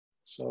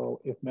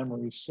So if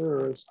memory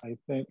serves, I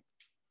think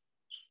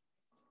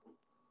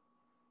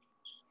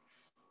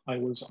I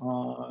was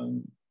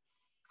on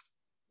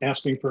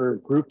asking for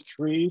group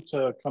 3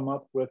 to come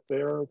up with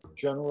their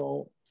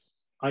general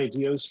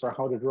ideas for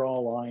how to draw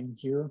a line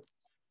here.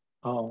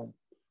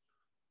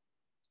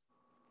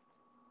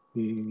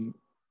 The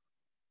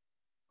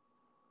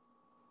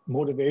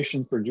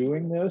motivation for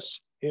doing this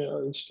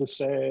is to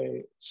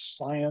say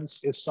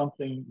science is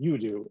something you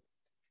do,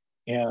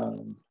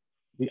 and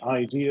the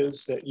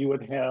ideas that you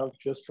would have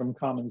just from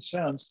common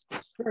sense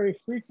very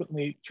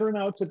frequently turn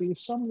out to be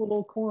some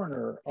little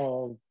corner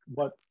of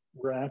what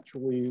we're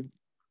actually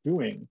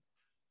doing.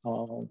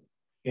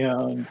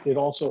 And it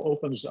also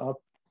opens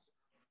up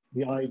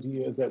the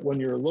idea that when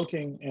you're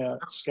looking at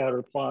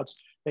scatter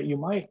plots, that you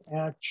might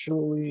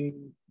actually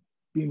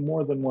be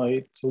more than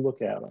right to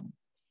look at them.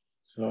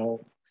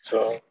 So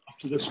up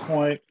to this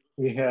point,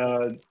 we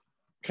had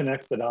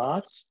connect the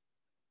dots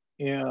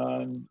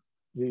and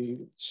the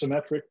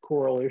symmetric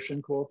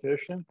correlation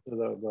coefficient,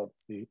 the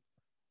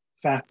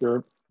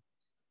factor,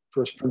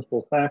 first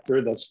principle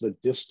factor, that's the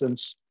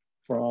distance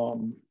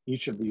from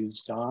each of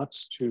these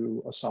dots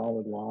to a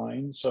solid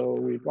line. So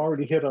we've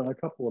already hit on a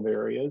couple of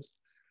areas.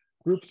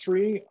 Group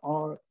 3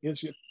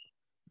 is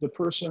the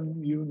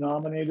person you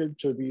nominated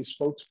to be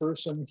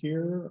spokesperson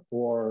here,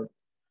 or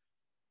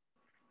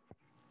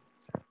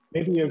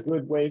maybe a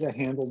good way to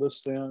handle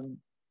this then,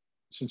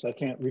 since I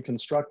can't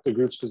reconstruct the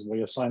groups because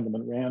we assign them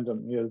at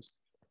random, is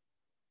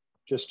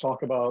just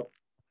talk about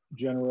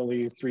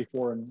generally 3,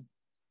 4, and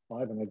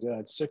 5, and I did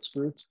have 6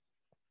 groups.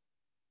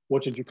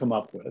 What did you come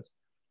up with?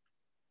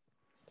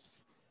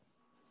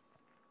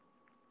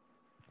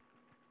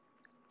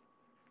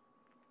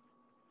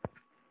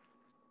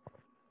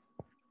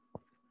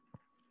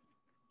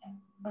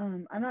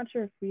 I'm not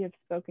sure if we have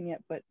spoken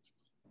yet, but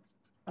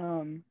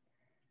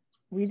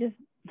we just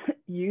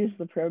used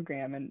the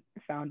program and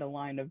found a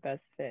line of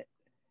best fit.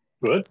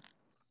 Good.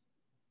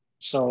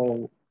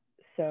 So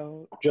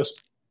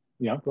just,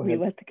 yeah, go ahead.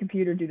 We let the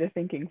computer do the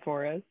thinking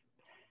for us.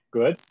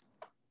 Good.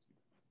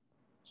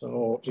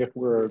 So if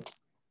we're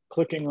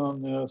clicking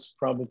on this,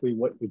 probably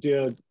what you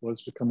did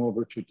was to come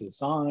over to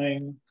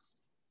design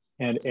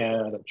and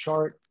add a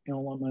chart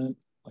element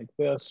like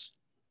this.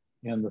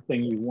 And the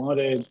thing you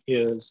wanted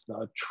is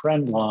the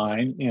trend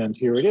line, and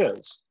here it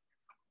is.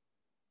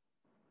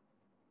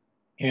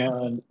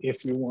 And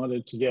if you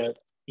wanted to get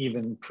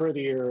even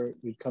prettier,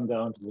 you'd come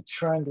down to the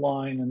trend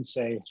line and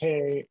say,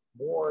 hey,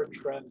 more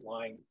trend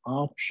line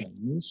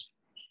options.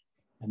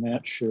 And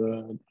that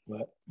should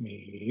let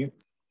me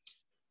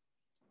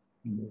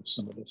move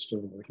some of this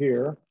over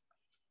here.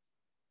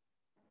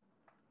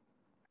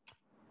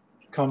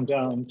 Come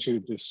down to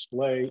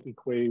display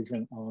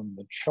equation on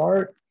the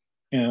chart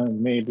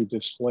and maybe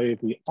display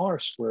the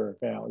R-square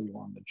value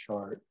on the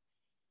chart.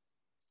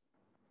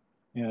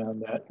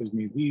 And that gives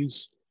me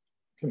these,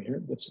 come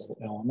here, this little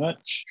element.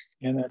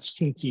 And that's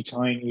teensy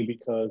tiny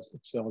because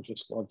Excel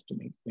just loves to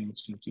make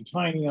things teensy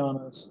tiny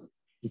on us.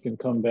 You can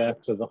come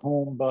back to the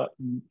home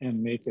button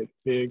and make it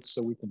big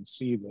so we can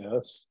see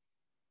this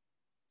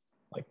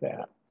like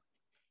that.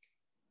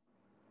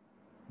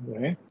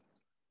 Okay,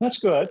 that's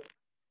good.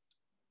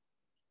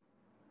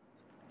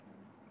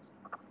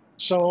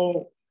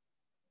 So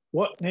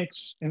what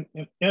makes,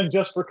 and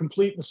just for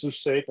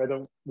completeness' sake, I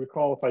don't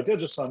recall if I did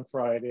this on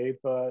Friday,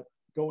 but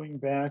going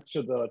back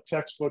to the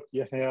textbook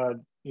you had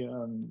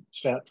in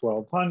Stat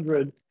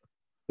 1200,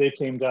 they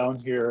came down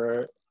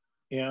here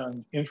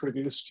and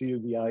introduced to you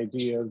the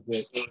idea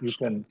that you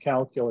can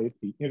calculate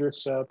the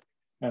intercept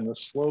and the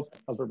slope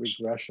of a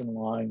regression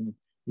line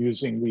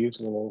using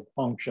these little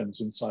functions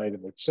inside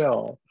of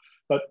Excel.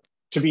 But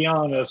to be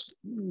honest,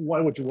 why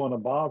would you want to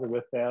bother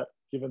with that,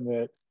 given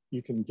that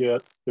you can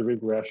get the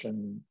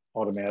regression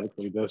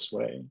automatically this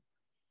way?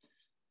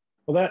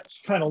 Well, that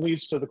kind of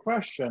leads to the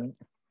question,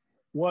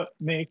 what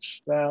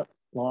makes that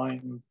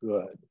line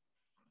good?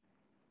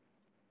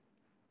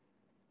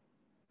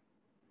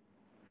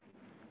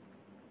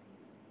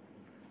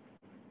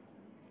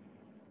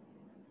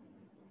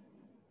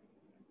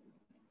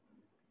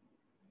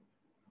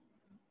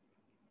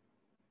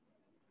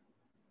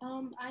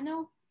 I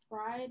know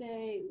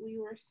Friday we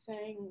were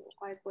saying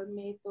like what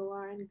made the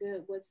line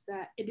good was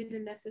that it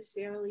didn't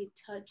necessarily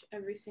touch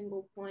every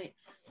single point,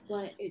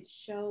 but it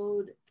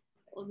showed,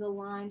 the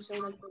line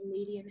showed like the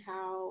median,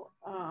 how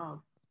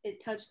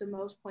it touched the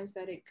most points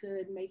that it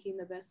could, making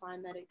the best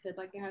line that it could.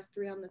 Like it has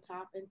 3 on the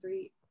top and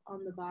 3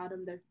 on the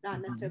bottom. That's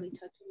not necessarily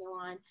touching the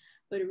line,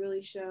 but it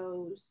really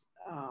shows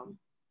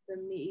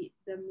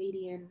the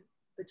median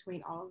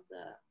between all of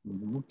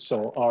the.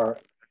 So our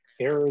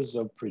errors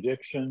of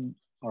prediction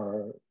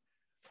are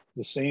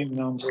the same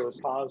number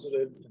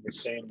positive and the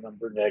same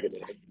number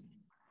negative.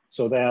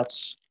 So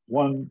that's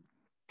one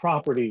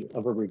property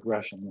of a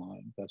regression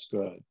line. That's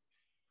good.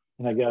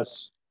 And I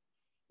guess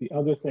the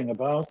other thing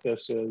about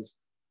this is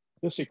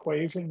this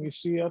equation we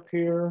see up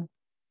here,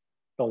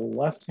 the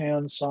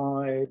left-hand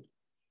side,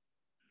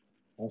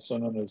 also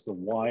known as the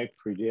y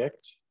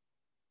predict,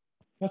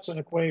 that's an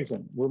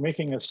equation. We're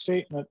making a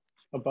statement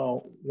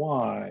about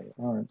y,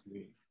 aren't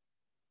we?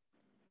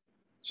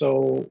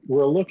 So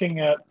we're looking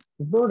at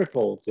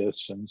vertical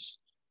distance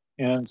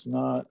and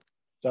not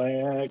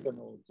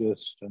diagonal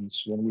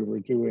distance when we were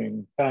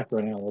doing factor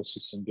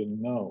analysis and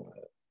didn't know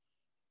it.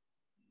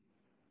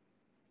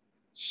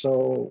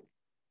 So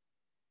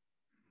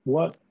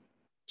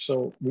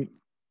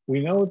we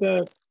know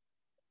that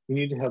we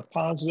need to have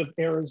positive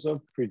errors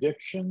of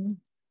prediction.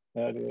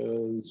 That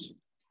is,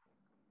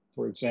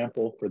 for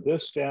example, for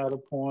this data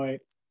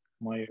point,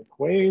 my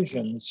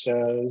equation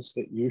says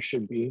that you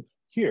should be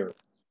here.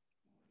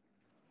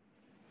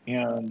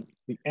 And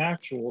the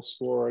actual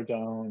score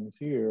down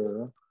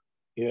here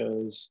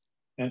is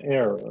an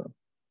error.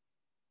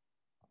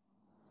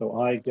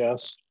 So I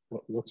guessed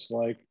what looks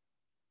like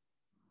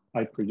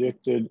I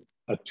predicted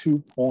a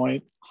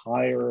 2-point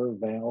higher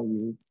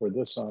value for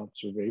this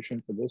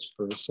observation for this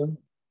person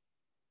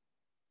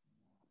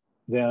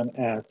than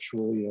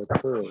actually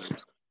occurred.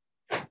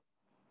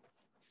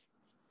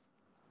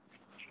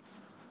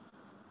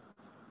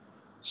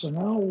 So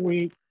now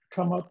we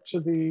come up to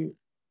the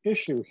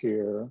issue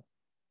here.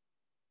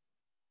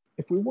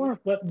 If we weren't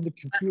letting the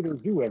computer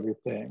do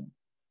everything,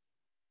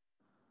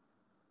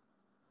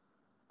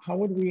 how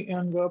would we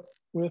end up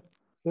with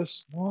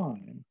this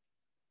line?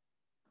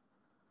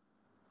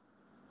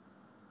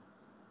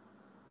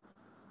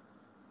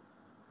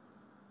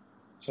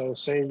 So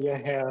say you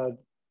had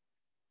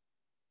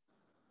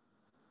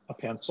a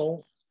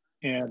pencil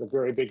and a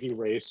very big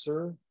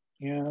eraser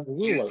and a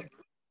ruler.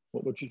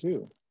 What would you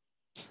do?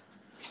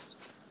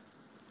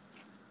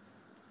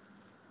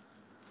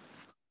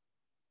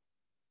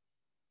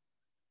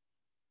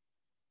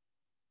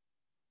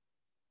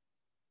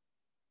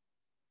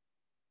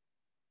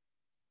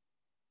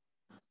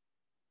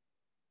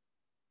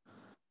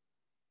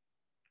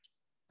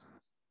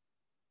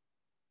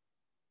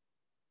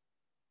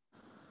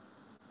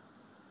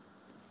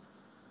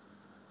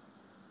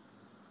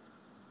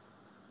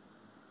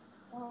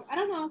 I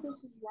don't know if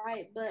this is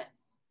right, but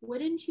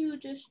wouldn't you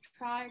just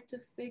try to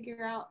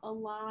figure out a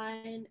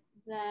line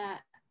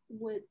that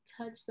would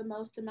touch the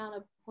most amount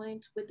of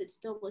points with it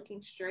still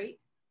looking straight?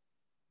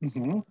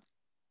 Mm-hmm.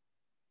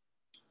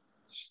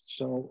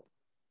 So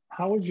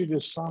how would you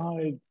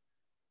decide,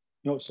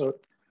 so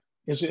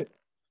is it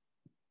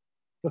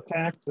the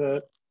fact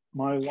that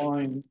my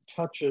line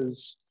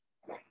touches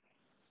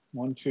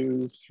 1,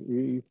 2,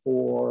 3,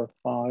 4,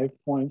 5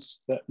 points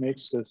that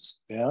makes this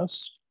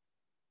best?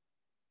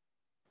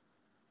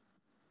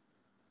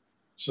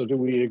 So do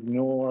we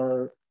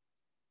ignore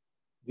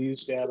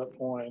these data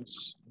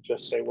points,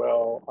 just say,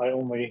 well, I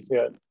only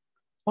hit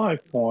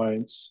 5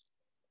 points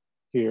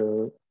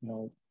here?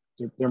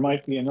 There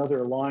might be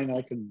another line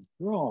I could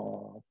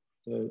draw.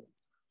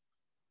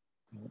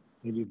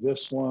 Maybe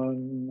this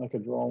one, I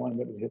could draw a line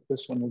that would hit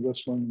this one, and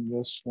this one, and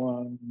this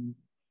one.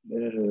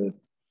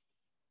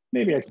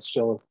 Maybe I could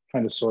still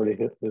kind of sort of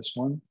hit this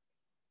one.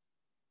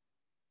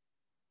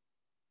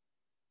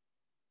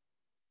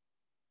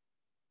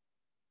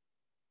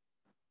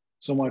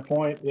 So my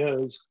point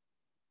is,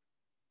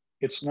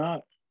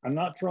 I'm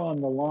not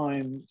drawing the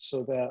line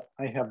so that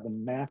I have the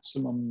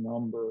maximum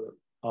number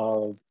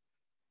of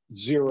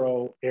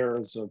 0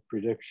 errors of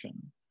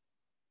prediction.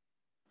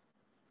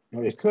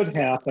 It could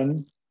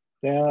happen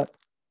that,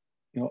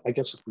 I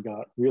guess if we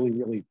got really,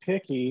 really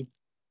picky,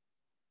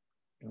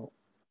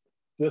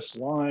 this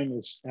line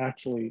is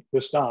actually,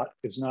 this dot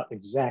is not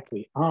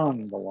exactly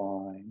on the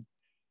line.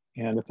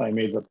 And if I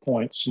made the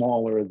point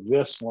smaller,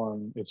 this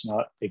one is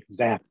not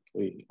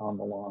exactly on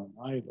the line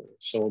either.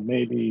 So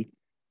maybe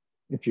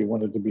if you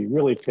wanted to be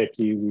really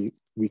picky,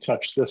 we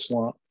touch this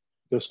line,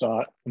 this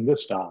dot, and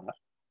this dot.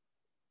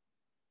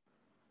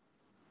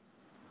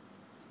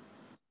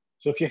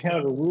 So if you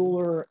had a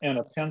ruler and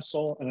a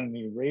pencil and an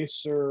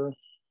eraser,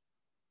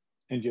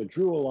 and you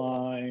drew a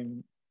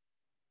line,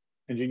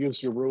 and you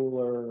used your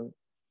ruler,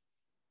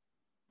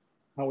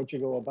 how would you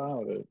go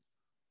about it?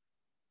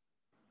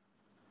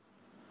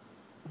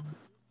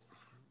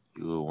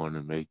 You would want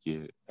to make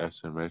it as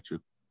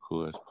symmetrical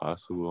as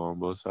possible on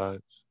both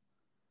sides.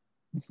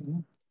 Mm-hmm.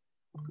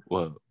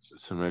 Well,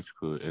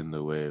 symmetrical in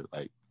the way,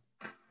 like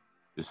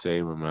the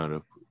same amount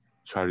of,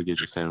 try to get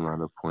the same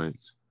amount of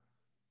points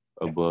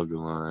above the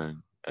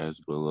line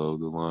as below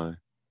the line.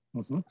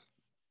 Mm-hmm.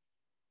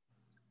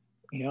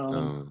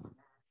 Yeah.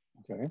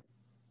 Okay.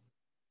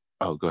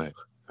 Oh, go ahead.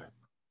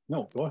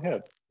 No, go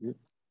ahead.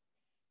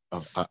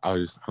 Oh, I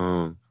was just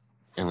and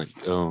like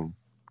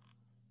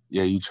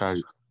yeah, you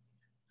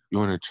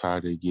want to try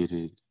to get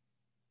it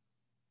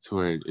to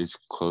where it's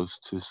close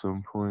to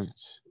some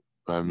points,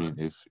 but I mean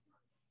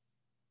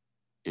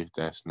if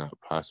that's not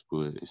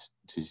possible, it's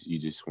just you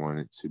just want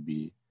it to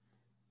be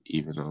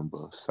even on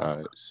both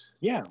sides.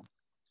 Yeah.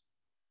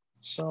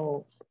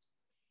 So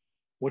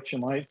what you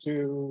might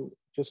do,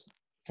 just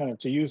kind of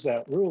to use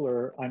that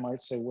ruler, I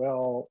might say,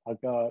 well,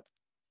 I've got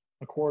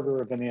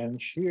 1/4 of an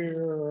inch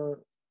here,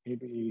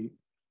 maybe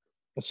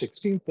a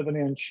 1/16 of an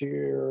inch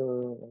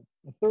here,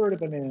 1/3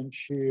 of an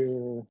inch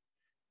here.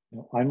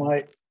 I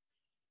might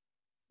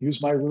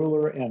use my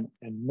ruler and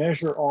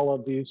measure all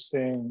of these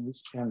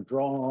things and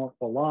draw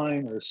a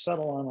line or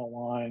settle on a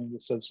line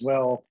that says,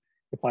 well,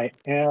 if I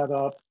add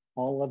up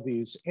all of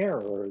these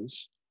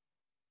errors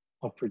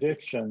of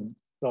prediction,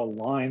 the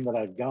line that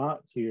I've got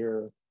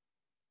here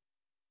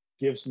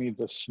gives me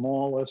the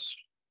smallest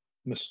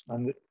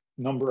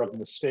number of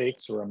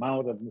mistakes or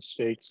amount of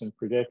mistakes in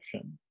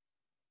prediction.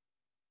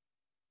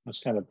 That's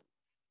kind of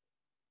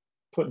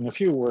putting a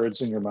few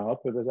words in your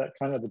mouth, but is that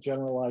kind of the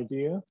general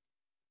idea?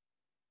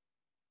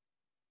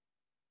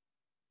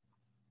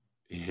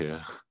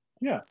 Yeah.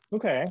 Yeah,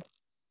 okay.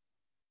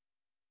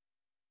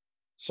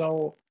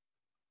 So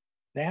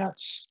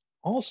that's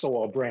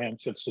also a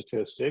branch of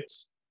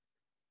statistics.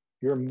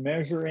 You're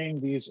measuring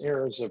these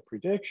errors of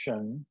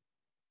prediction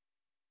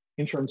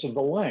in terms of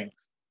the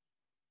length.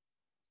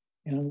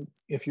 And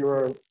if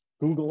you're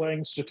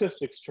Googling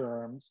statistics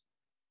terms,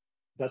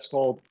 that's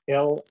called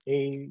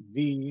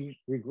LAV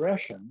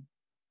regression,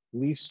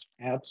 least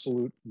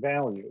absolute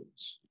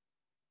values.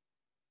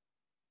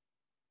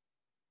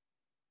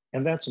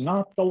 And that's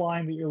not the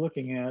line that you're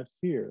looking at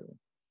here,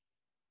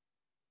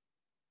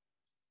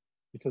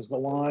 because the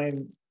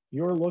line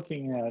you're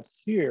looking at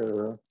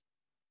here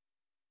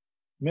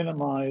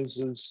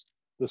minimizes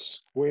the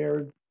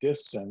squared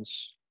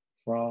distance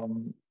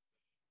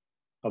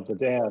of the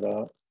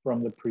data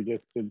from the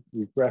predicted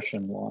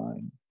regression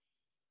line.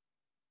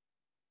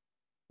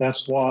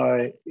 That's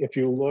why if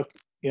you look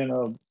in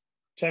a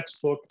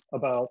textbook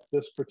about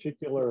this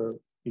particular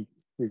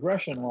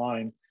regression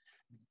line,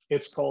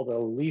 it's called a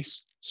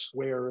least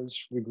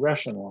squares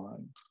regression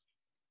line.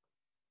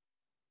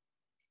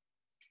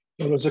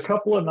 So there's a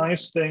couple of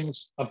nice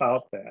things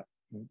about that.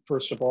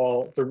 First of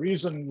all, the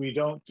reason we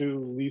don't do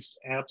least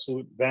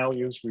absolute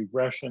values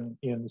regression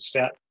in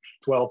Stat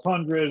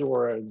 1200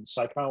 or in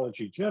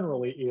psychology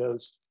generally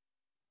is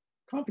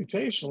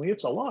computationally,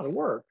 it's a lot of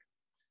work.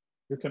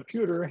 Your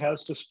computer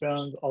has to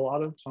spend a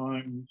lot of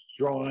time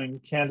drawing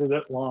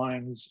candidate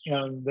lines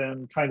and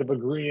then kind of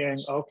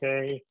agreeing,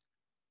 okay,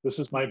 this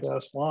is my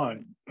best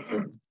line.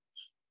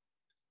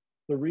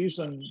 The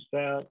reason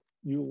that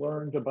you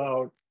learned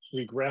about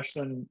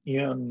regression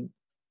in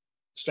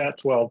Stat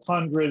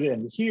 1200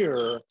 and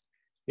here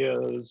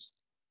is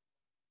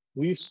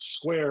least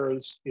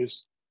squares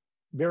is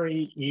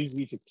very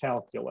easy to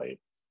calculate.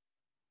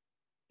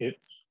 It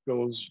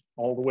goes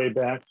all the way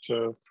back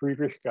to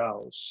Friedrich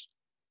Gauss.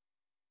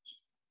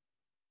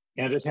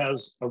 And it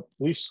has a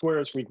least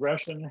squares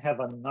regression have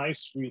a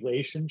nice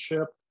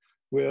relationship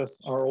with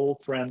our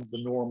old friend,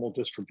 the normal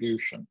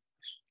distribution.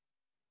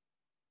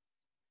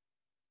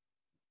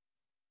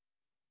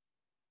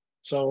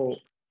 So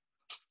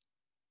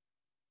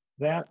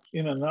that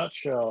in a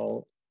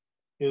nutshell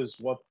is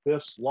what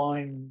this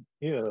line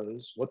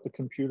is, what the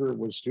computer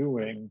was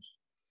doing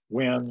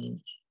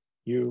when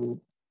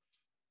you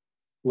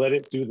let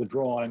it do the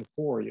drawing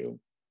for you.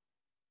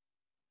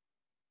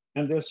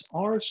 And this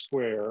R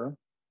square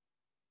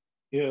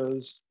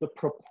is the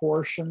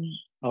proportion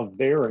of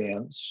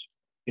variance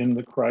in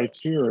the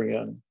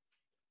criterion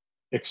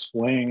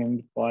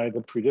explained by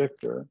the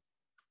predictor.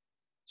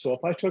 So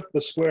if I took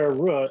the square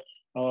root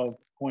of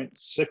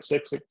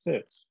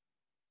 0.6666,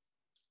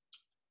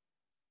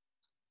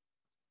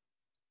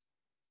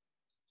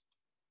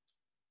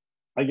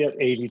 I get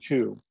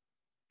 82,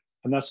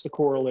 and that's the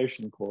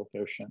correlation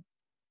coefficient.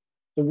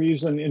 The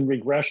reason in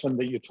regression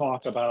that you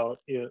talk about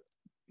it,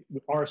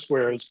 R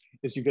squares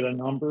is you get a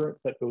number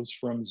that goes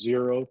from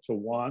 0 to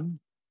 1.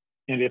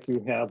 And if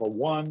you have a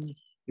 1,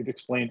 you've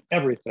explained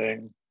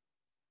everything.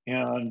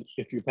 And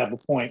if you have a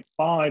 0.5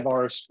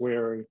 R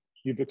squared,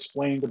 you've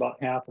explained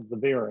about half of the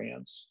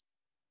variance.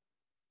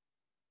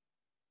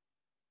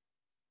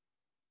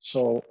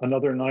 So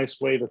another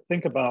nice way to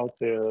think about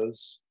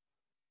this,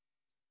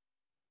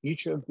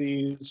 each of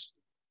these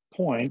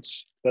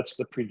points, that's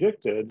the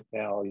predicted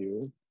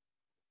value,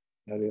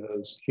 that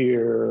is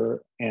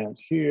here and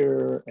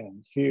here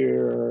and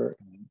here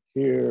and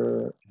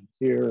here and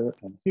here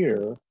and here.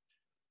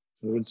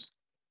 In other words,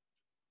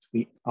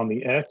 on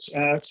the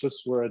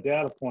x-axis where a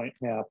data point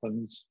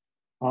happens,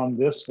 on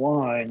this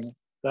line,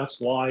 that's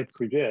y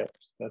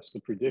predict. That's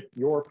the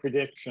your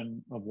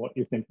prediction of what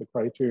you think the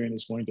criterion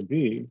is going to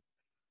be.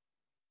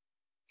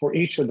 For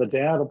each of the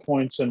data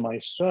points in my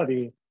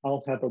study,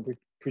 I'll have a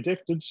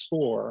predicted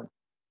score,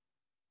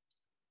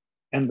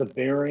 and the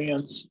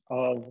variance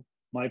of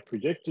my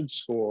predicted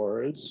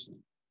scores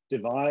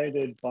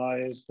divided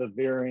by the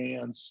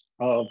variance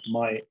of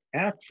my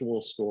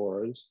actual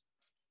scores,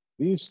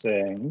 these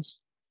things,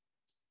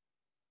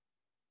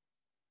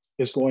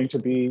 is going to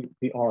be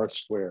the R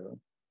square.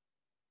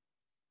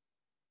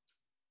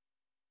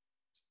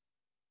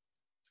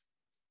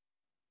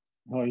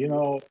 Now, you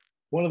know,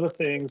 one of the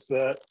things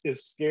that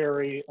is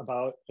scary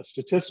about a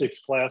statistics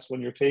class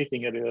when you're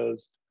taking it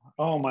is,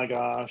 oh my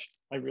gosh,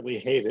 I really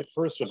hate it,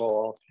 first of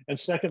all. And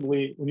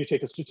secondly, when you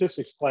take a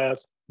statistics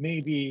class,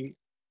 maybe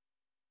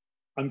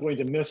I'm going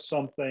to miss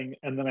something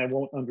and then I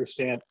won't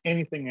understand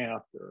anything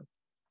after.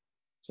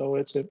 So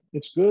it's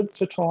good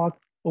to talk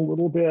a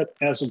little bit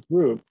as a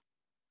group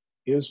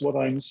is what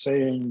I'm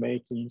saying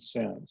making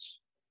sense?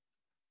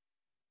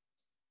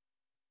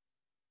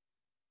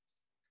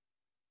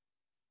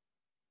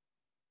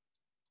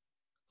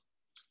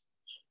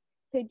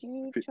 Could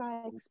you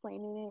try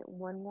explaining it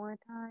one more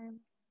time?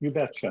 You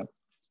betcha.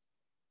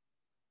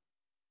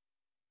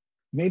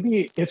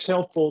 Maybe it's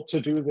helpful to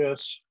do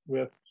this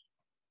with,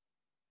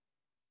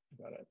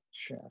 I got a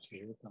chat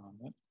here,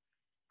 comment.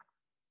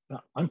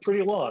 I'm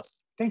pretty lost.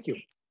 Thank you.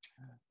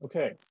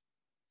 Okay.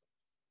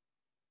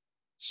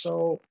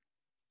 So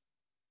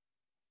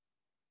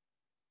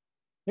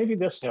maybe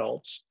this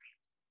helps.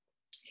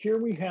 Here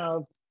we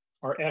have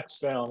our X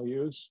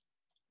values,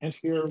 and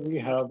here we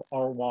have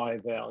our Y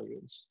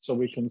values. So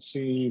we can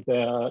see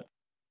that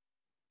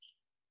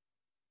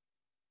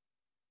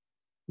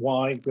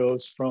Y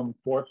goes from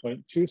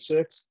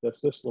 4.26,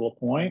 that's this little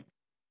point,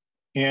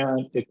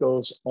 and it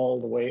goes all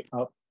the way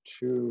up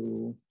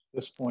to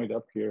this point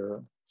up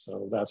here.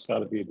 So that's got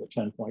to be the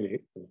 10.8.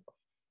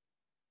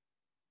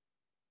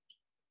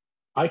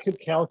 I could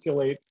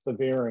calculate the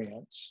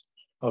variance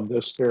of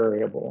this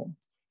variable.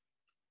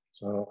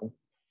 So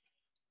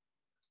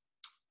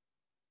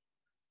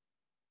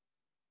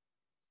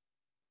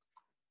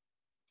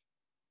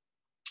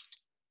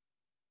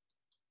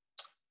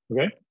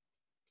okay,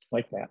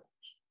 like that.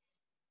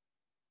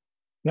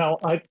 Now,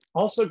 I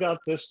also got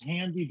this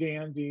handy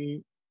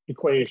dandy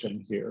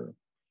equation here.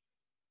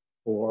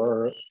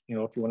 Or, you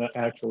know, if you want to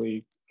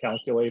actually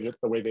calculate it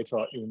the way they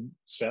taught you in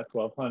Stat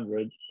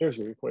 1200, here's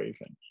your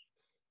equation.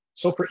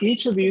 So for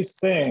each of these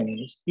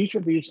things, each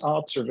of these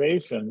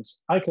observations,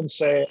 I can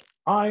say,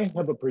 I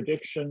have a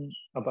prediction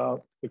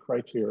about the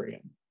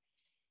criterion.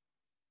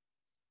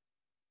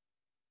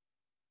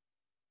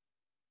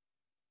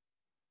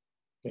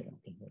 Okay, I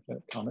can make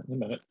that comment in a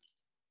minute.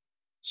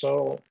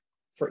 So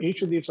for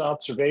each of these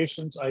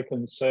observations, I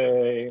can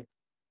say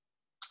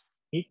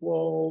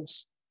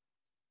equals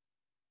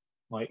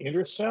my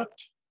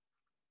intercept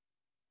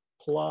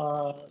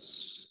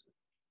plus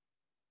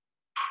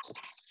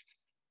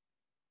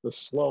the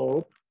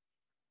slope,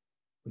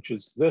 which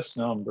is this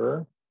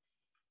number,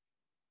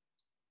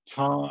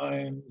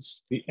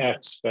 times the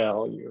X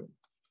value.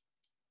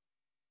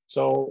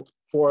 So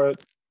for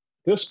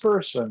this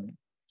person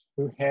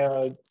who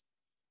had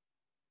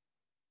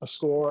a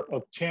score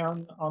of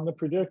 10 on the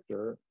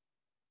predictor,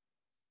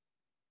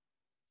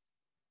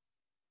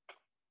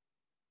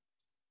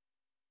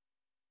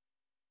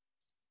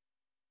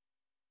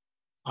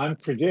 I'm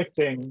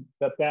predicting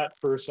that that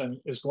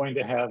person is going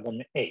to have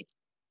an 8.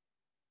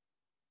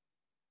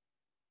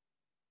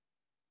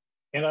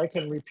 And I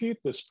can repeat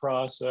this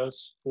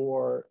process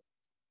for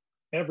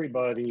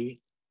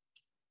everybody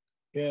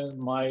in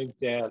my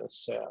data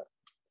set.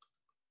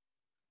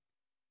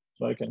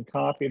 So I can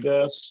copy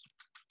this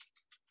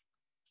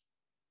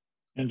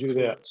and do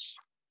this.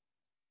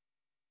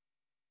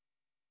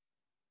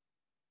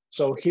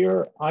 So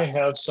here I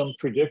have some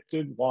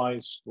predicted Y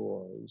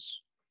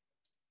scores.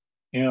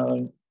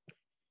 And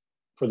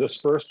for this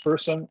first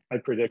person, I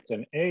predict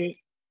an 8.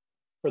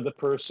 For the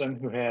person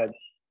who had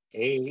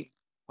 8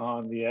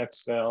 on the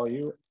X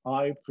value,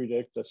 I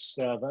predict a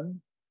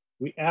 7.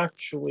 We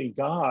actually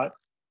got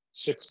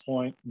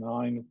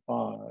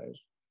 6.95.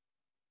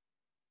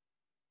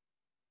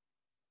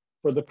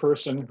 For the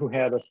person who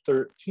had a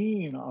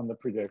 13 on the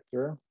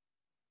predictor,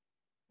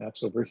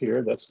 that's over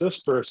here, that's this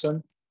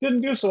person,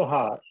 didn't do so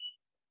hot.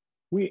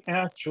 We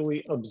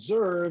actually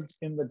observed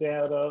in the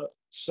data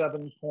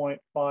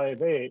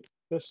 7.58,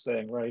 this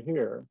thing right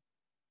here.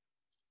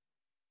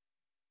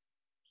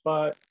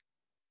 But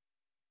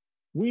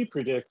we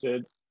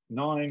predicted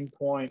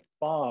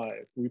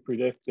 9.5. We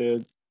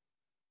predicted,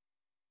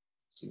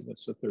 see,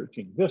 that's the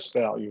 13, this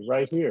value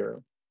right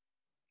here.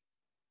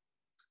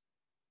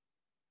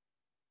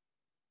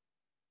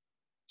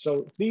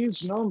 So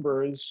these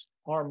numbers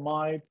are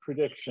my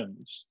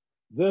predictions.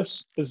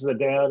 This is the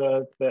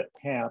data that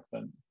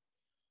happened.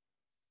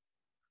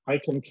 I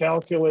can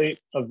calculate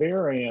a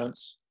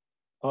variance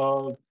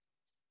of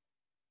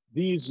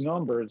these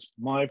numbers,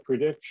 my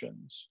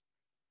predictions.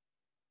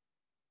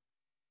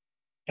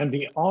 And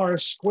the R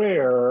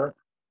square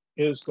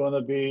is going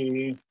to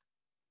be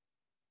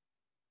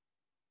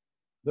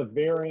the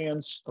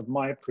variance of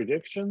my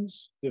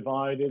predictions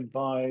divided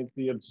by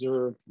the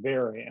observed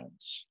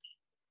variance.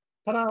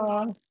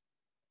 Ta-da!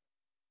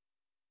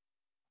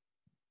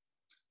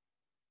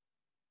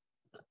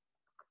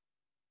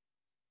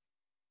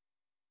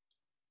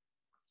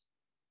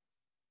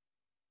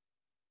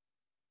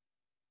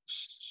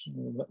 So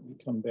let me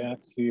come back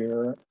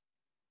here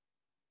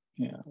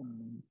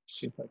and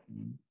see if I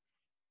can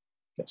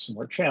get some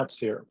more chats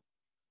here.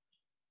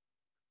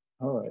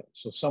 All right,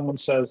 so someone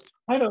says,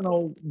 I don't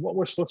know what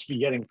we're supposed to be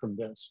getting from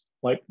this.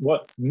 Like,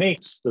 what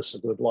makes this a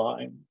good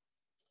line?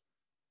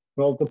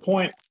 Well, the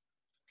point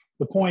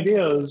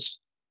is,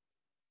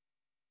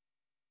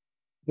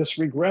 this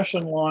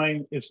regression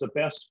line is the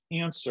best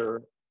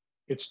answer.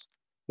 This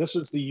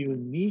is the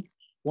unique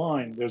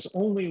line. There's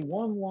only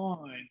one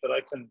line that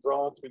I can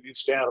draw through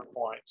these data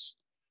points.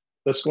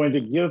 that's going to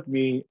give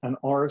me an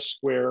R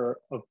square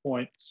of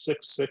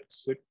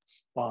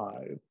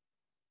 0.6665.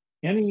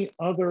 Any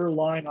other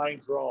line I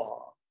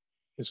draw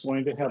is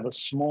going to have a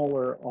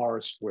smaller R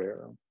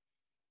square.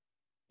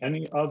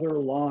 Any other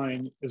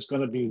line is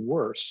going to be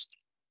worse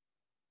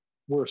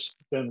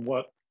than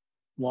what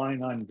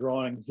line I'm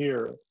drawing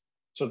here.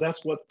 So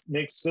that's what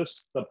makes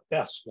this the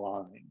best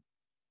line.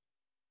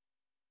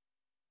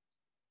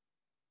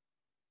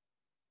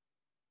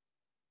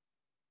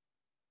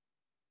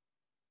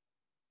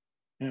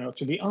 You know,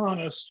 to be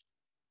honest,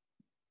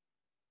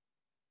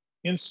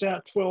 in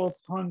Stat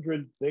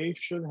 1200, they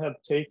should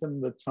have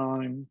taken the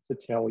time to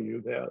tell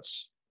you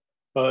this.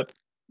 But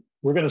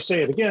we're going to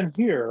say it again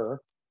here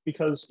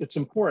because it's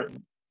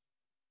important.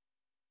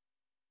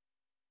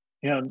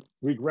 And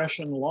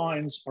regression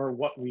lines are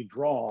what we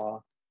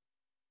draw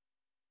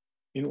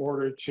in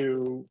order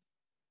to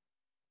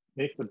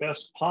make the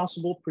best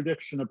possible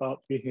prediction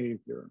about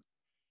behavior.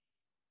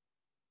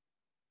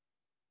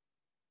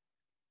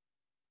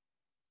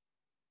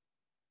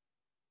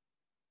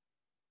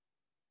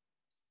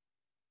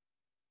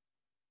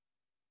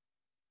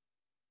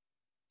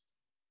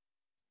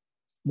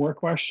 More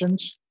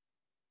questions?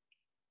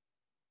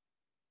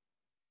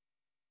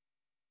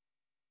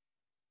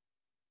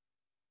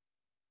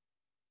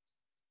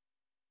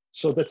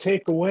 So the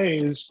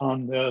takeaways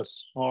on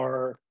this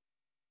are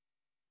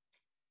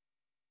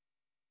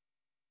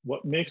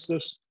what makes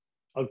this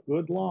a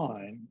good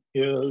line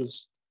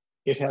is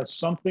it has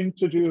something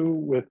to do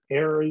with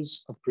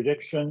errors of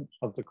prediction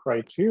of the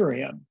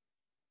criterion.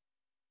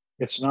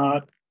 It's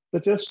not the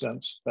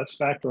distance. That's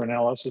factor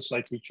analysis. I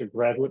teach a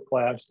graduate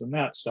class and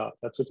that stuff.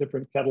 That's a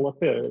different kettle of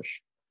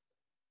fish.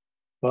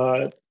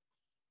 But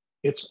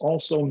it's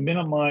also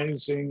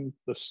minimizing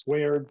the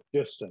squared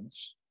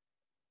distance.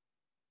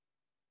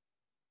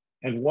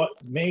 And what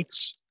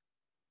makes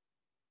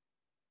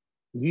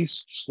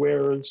least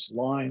squares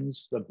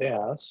lines the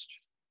best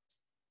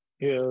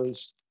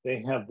is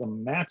they have the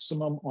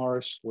maximum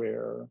R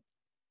square.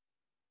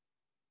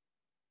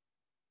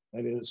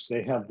 That is,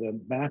 they have the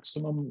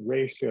maximum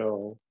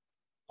ratio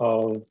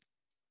of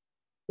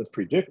the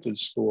predicted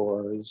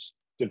scores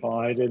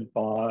divided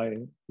by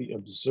the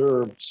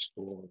observed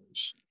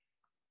scores.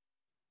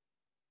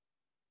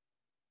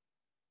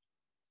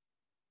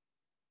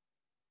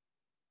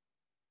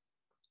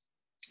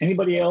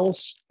 Anybody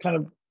else kind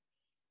of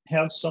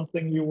have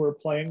something you were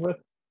playing with?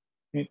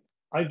 I mean,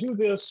 I do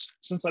this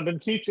since I've been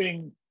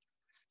teaching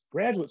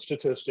graduate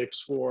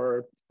statistics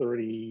for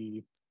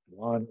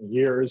 31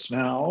 years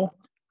now.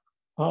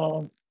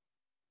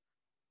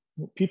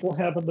 People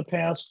have in the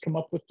past come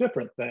up with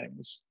different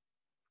things.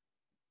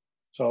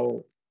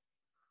 So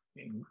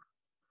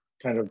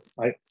kind of,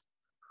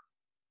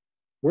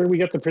 where do we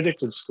get the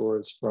predicted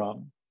scores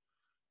from?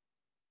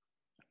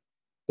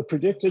 The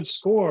predicted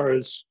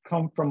scores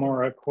come from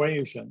our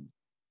equation.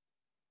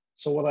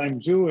 So what I'm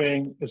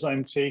doing is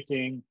I'm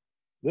taking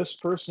this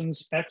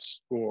person's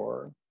X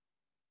score.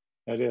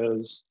 That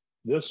is,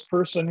 this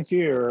person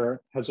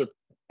here has an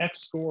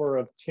X score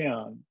of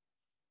 10.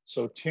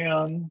 So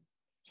 10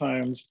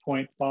 times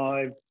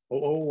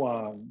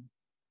 0.5001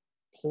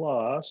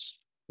 plus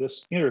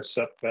this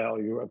intercept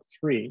value of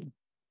 3.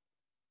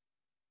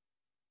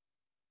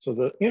 So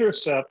the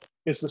intercept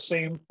is the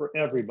same for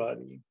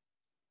everybody.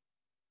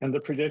 And the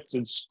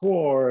predicted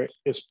score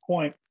is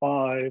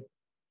 0.5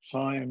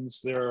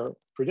 times their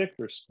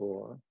predictor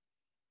score.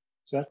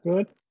 Is that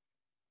good?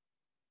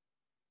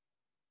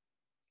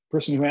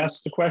 Person who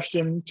asked the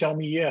question, tell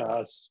me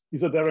yes.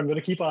 Either that or I'm going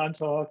to keep on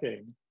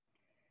talking.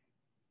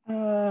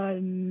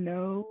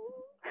 No.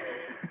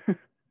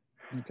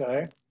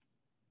 Okay.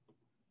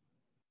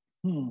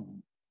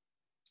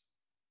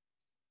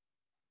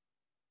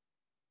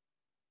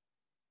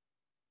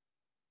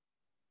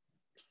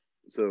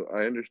 So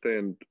I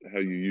understand how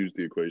you use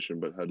the equation,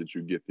 but how did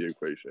you get the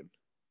equation?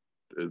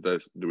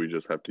 Do we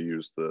just have to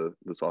use the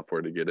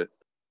software to get it?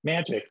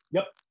 Magic.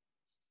 Yep.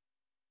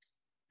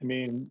 I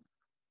mean,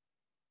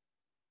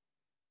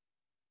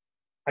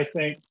 I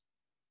think,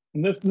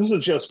 and this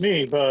is just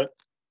me, but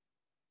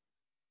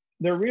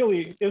there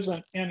really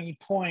isn't any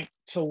point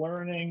to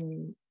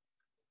learning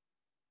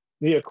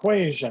the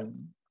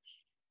equation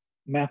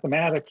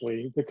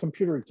mathematically. The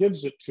computer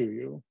gives it to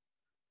you.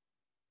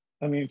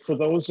 I mean, for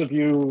those of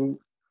you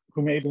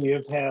who maybe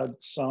have had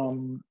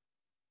some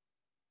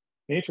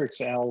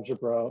matrix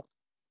algebra,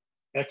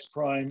 x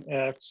prime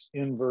x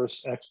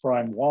inverse x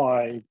prime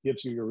y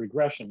gives you your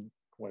regression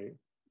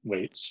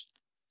weights,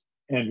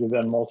 and you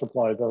then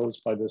multiply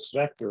those by this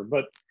vector.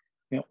 But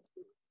you know,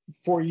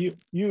 for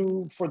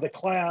for the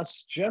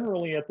class,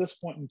 generally at this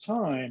point in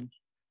time,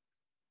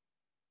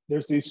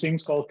 there's these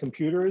things called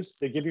computers.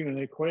 They give you an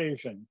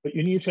equation, but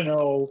you need to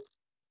know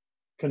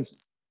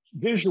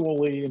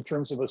visually in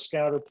terms of a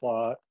scatter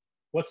plot,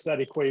 what's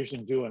that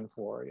equation doing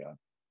for you?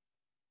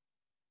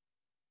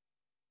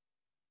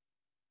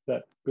 Is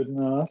that good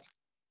enough?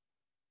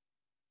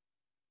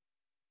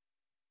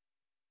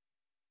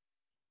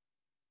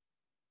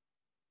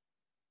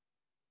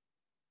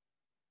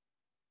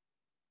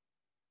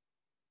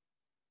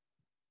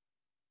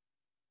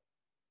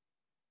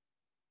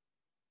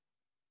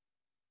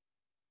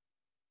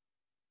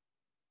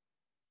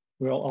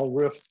 Well, I'll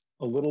riff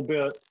a little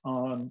bit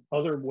on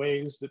other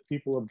ways that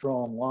people have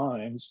drawn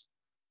lines.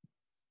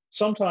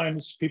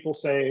 Sometimes people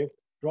say,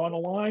 drawing a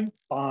line,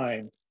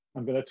 fine.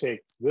 I'm going to take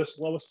this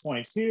lowest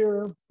point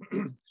here,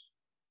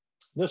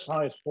 this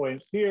highest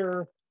point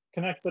here,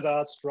 connect the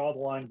dots, draw the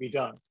line, be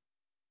done.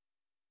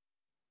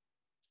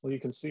 Well, you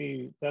can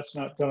see that's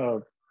not going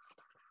to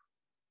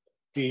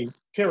be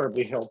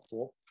terribly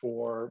helpful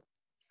for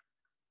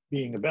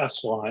being the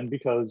best line,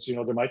 because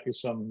there might be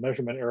some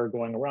measurement error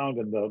going around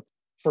in the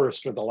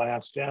first or the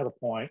last data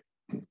point.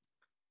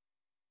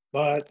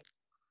 But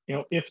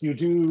if you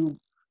do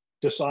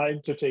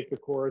decide to take a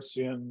course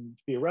in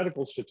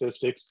theoretical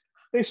statistics,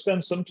 they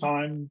spend some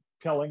time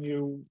telling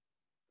you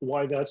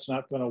why that's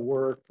not going to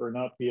work or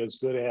not be as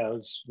good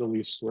as the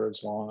least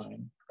squares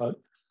line. But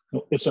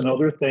it's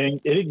another thing.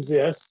 It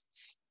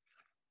exists.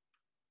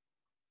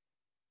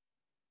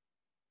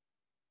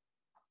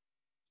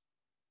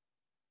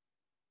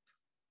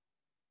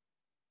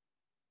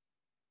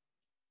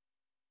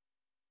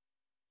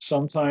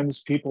 Sometimes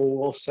people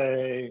will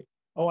say,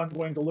 oh, I'm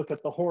going to look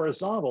at the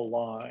horizontal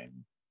line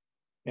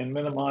and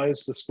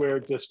minimize the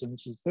squared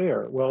distances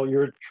there. Well,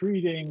 you're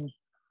treating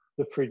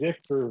the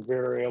predictor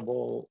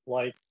variable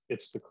like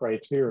it's the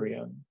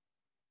criterion.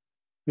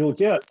 You'll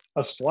get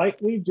a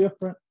slightly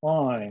different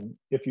line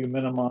if you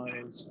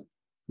minimize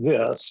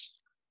this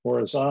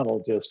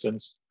horizontal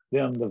distance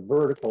than the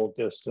vertical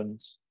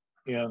distance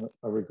in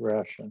a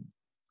regression.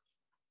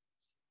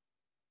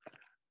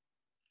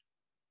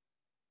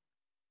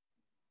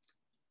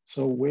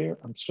 So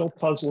I'm still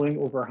puzzling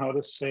over how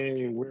to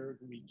say where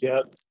do we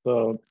get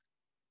the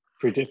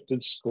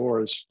predicted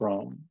scores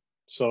from.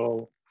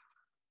 So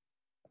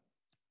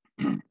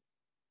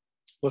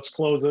let's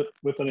close it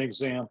with an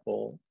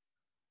example.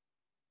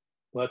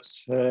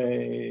 Let's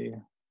say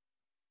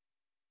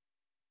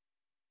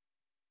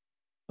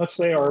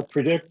our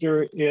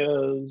predictor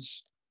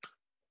is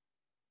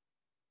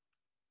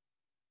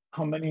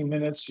how many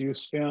minutes you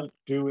spent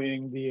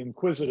doing the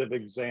inquisitive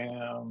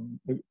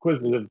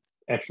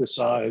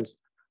exercise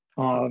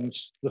on,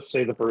 let's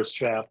say, the first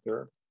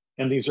chapter,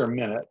 and these are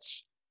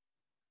minutes.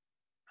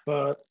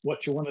 But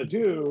what you want to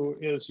do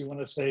is you want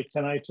to say,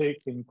 can I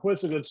take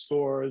inquisitive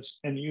scores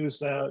and use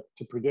that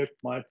to predict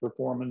my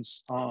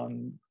performance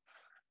on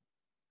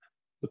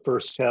the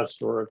first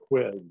test or a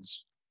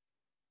quiz?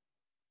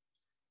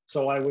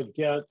 So I would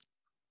get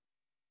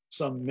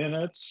some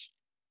minutes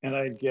and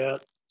I'd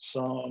get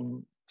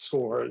some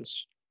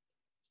scores.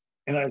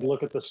 And I'd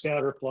look at the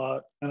scatter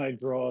plot and I'd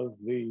draw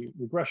the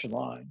regression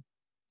line.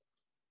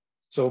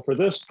 So for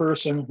this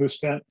person who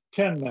spent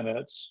 10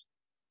 minutes,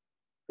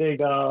 they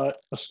got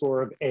a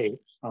score of 8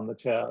 on the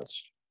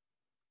test.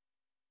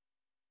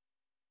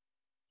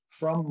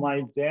 From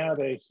my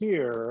data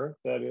here,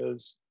 that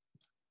is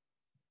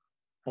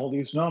all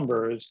these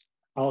numbers,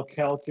 I'll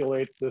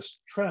calculate this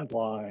trend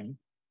line.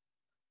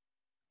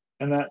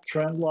 And that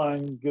trend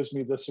line gives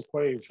me this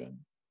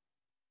equation.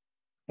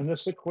 And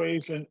this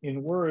equation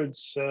in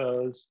words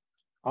says,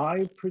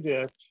 I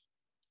predict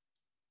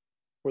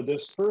for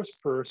this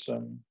first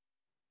person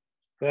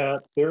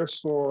that their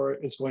score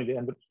is going to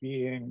end up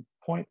being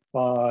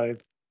 0.5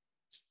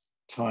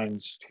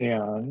 times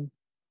 10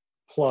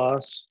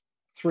 plus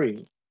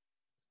 3.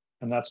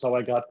 And that's how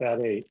I got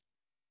that 8.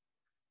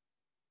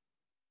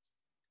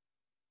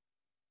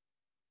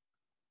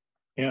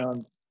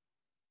 And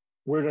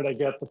where did I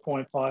get the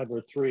 0.5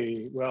 or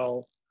 3?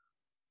 Well,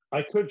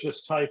 I could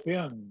just type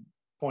in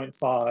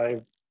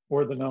 0.5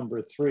 or the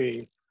number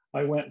 3.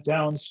 I went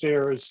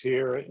downstairs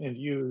here and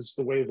used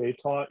the way they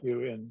taught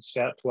you in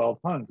Stat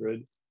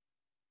 1200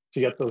 to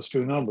get those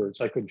two numbers.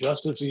 I could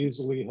just as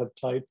easily have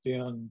typed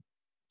in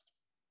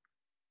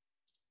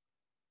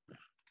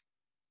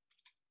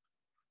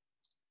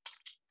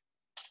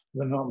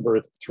the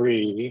number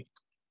 3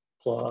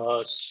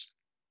 plus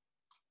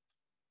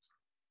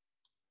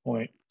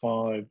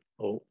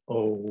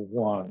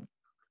 0.5001.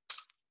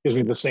 Gives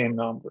me the same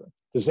number.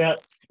 Is that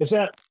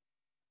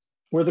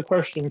where the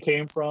question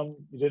came from?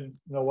 You didn't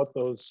know what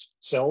those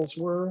cells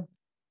were?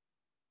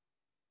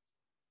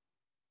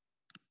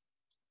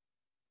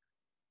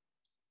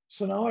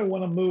 So now I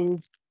want to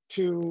move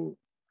to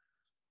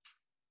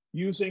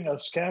using a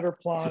scatter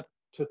plot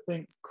to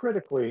think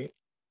critically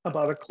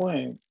about a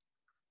claim.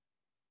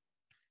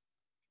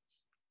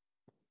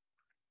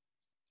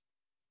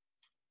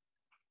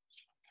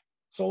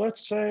 So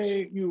let's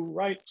say you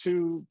write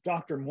to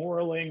Dr.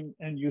 Morling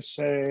and you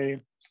say,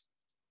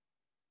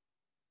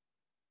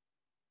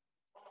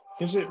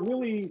 is it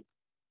really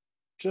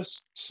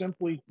just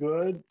simply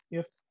good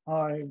if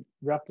I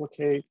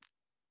replicate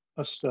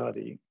a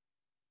study?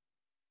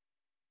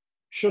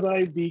 Should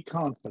I be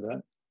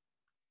confident?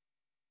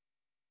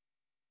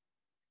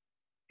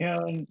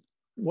 And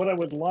what I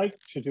would like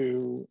to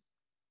do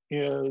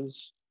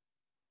is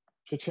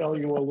to tell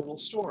you a little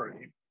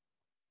story.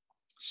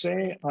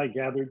 Say I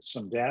gathered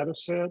some data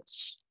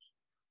sets,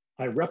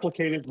 I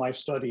replicated my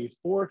study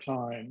 4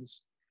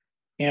 times,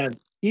 and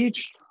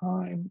each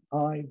time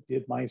I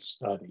did my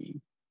study,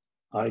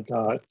 I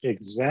got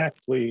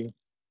exactly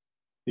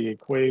the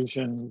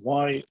equation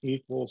y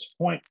equals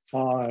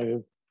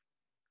 0.5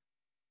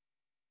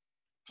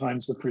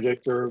 times the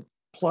predictor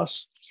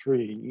plus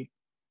 3.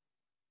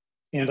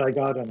 And I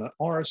got an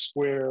R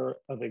square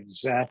of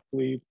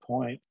exactly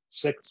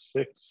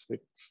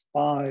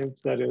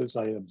 0.6665. That is,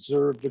 I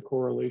observed a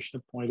correlation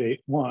of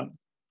 0.81.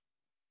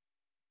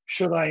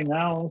 Should I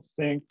now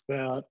think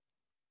that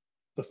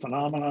the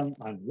phenomenon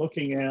I'm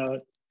looking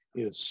at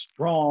is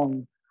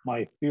strong,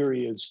 my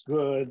theory is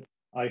good,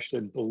 I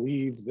should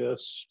believe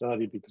this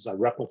study because I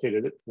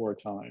replicated it 4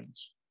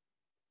 times?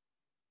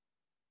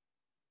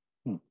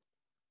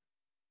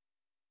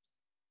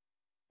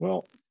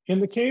 Well,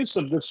 in the case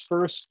of this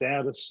first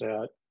data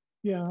set,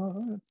 yeah,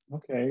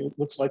 okay, it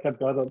looks like I've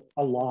got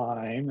a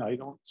line. I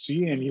don't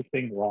see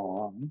anything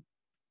wrong.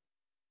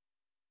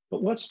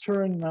 But let's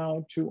turn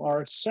now to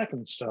our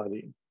second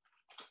study.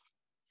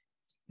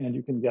 And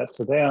you can get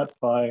to that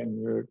by, in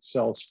your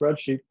Excel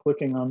spreadsheet,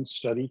 clicking on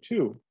study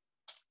 2.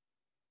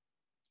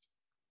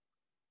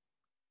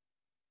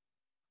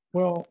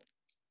 Well,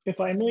 if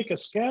I make a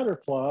scatter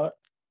plot,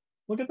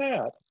 look at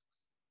that.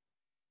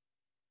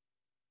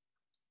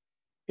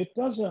 It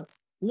doesn't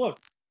look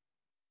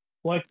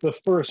like the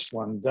first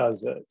one,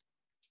 does it?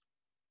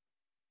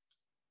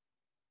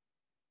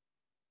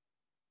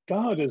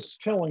 God is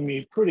telling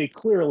me pretty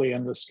clearly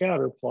in the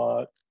scatter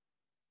plot,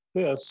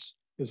 this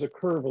is a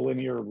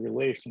curvilinear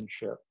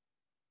relationship.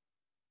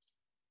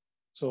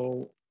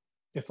 So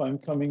if I'm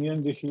coming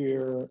into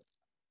here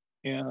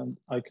and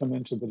I come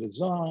into the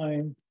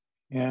design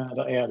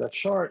and I add a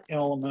chart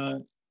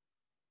element,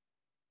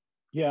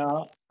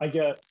 yeah, I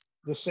get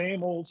the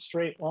same old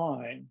straight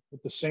line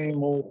with the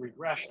same old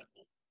regression.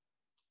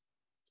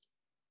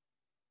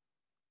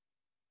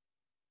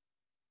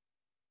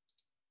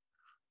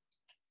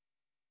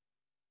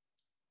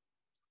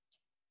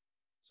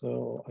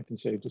 So I can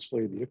say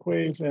display the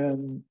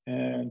equation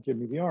and give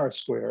me the R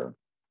square.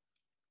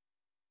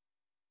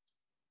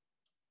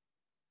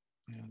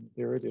 And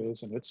there it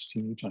is, and it's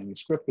teeny tiny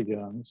script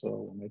again, so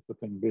we'll make the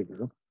thing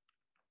bigger.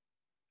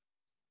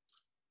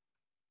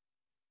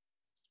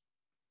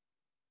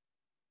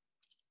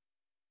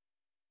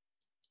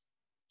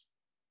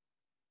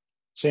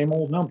 Same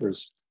old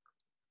numbers.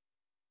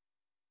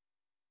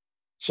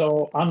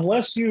 So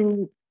unless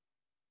you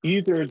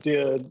either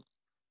did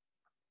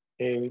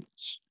a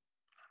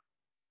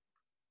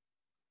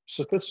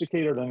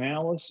sophisticated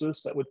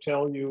analysis that would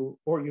tell you,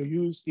 or you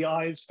used the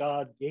eyes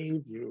God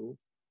gave you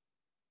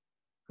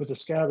with a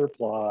scatter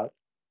plot,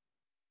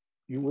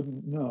 you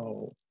wouldn't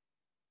know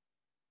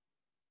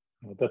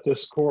that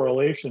this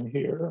correlation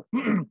here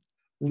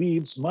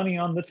leaves money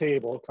on the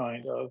table,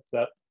 kind of,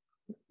 that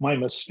my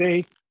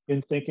mistake in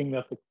thinking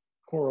that the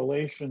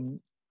correlation,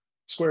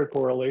 squared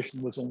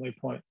correlation was only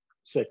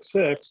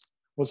 0.66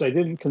 was I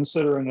didn't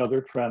consider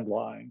another trend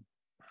line.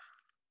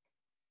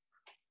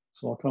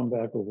 So I'll come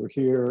back over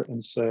here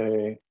and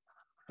say,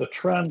 the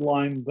trend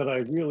line that I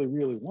really,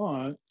 really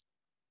want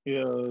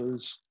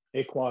is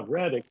a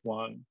quadratic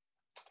one.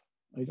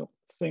 I don't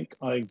think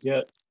I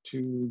get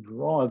to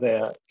draw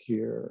that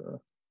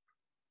here.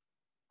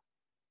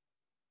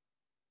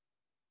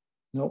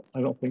 Nope,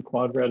 I don't think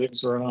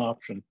quadratics are an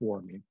option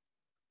for me.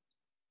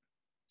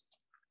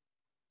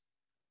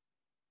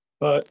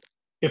 But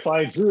if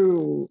I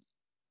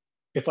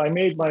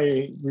made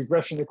my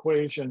regression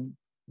equation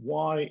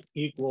y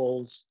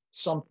equals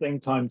something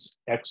times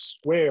x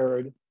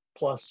squared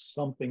plus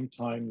something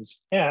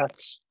times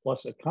x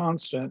plus a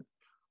constant,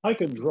 I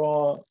could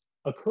draw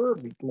a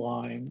curved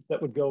line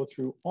that would go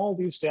through all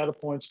these data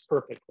points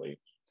perfectly.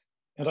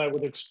 And I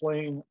would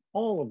explain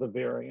all of the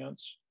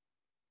variance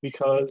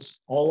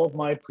because all of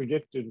my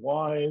predicted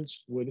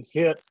y's would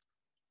hit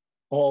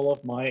all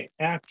of my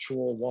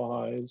actual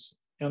y's,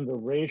 and the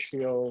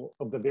ratio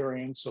of the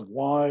variance of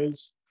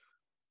y's,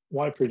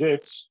 y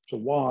predicts to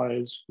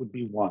y's, would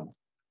be 1.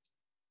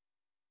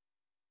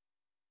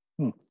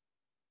 Well,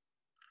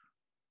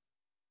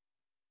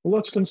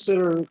 let's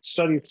consider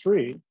study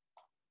 3.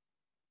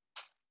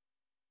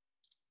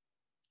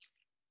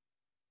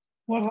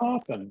 What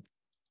happened?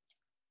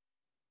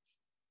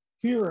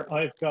 Here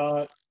I've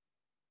got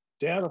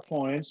data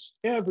points.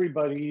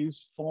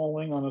 Everybody's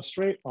falling on a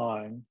straight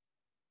line.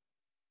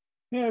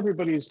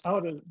 Everybody's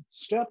out of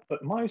step,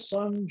 but my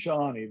son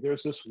Johnny.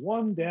 There's this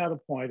one data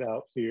point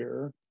out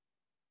here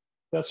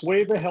that's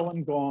way the hell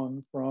and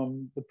gone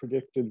from the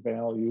predicted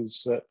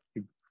values that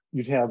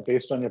you'd have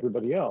based on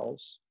everybody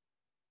else.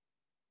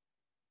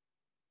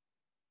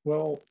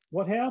 Well,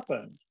 what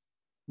happened?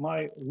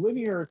 My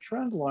linear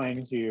trend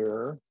line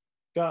here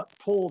got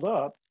pulled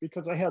up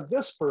because I had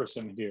this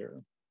person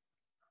here.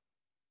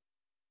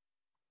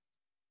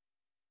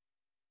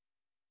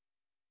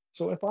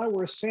 So if I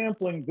were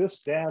sampling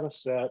this data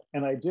set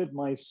and I did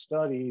my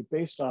study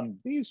based on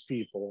these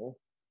people,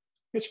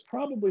 it's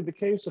probably the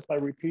case if I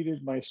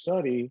repeated my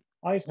study,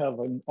 I'd have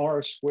an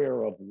R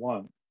square of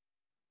 1.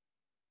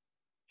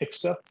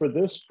 Except for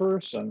this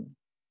person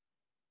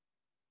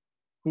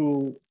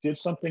who did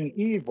something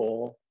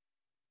evil,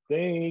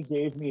 they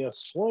gave me a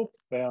slope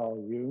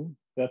value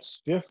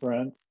that's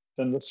different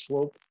than the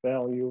slope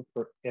value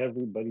for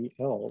everybody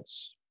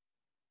else.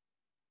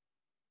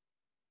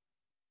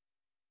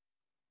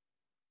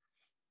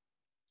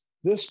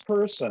 This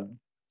person,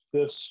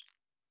 this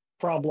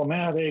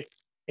problematic,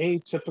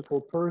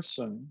 atypical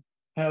person,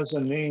 has a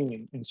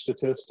name in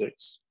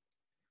statistics.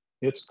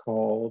 It's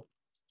called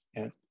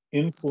an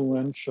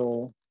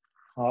influential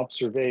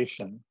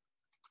observation.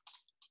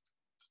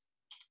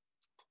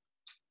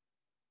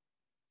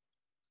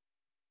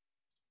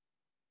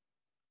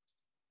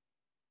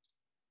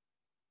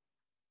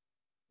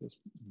 Just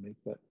make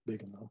that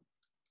big enough.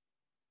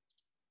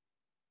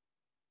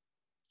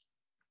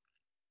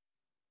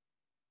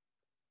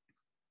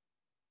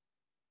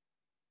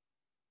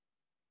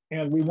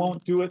 And we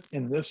won't do it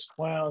in this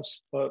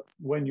class, but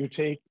when you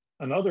take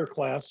another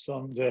class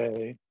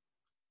someday,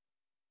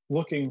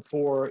 looking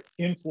for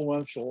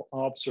influential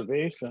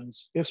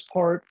observations is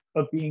part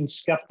of being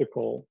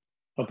skeptical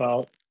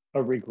about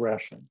a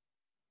regression.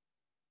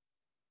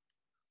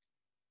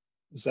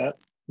 Is that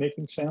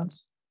making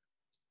sense?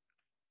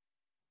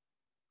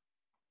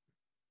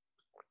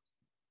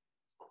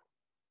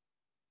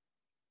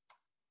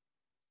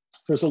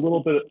 There's a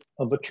little bit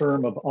of a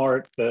term of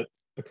art that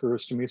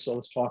occurs to me, so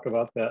let's talk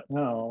about that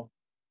now.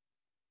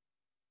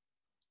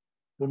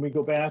 When we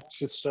go back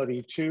to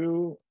study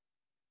 2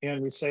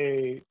 and we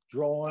say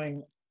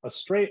drawing a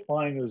straight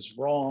line is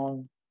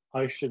wrong,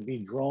 I should be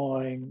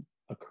drawing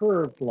a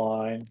curved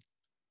line.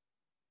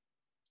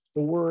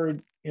 The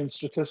word in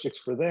statistics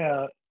for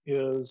that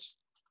is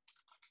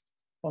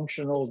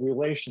functional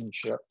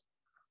relationship.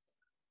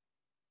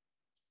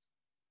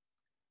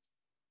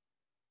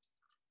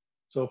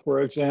 So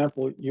for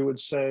example, you would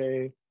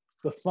say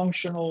the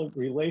functional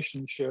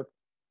relationship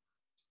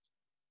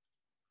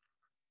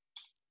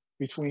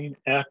between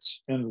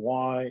X and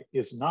Y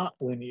is not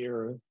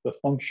linear. The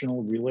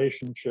functional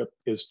relationship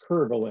is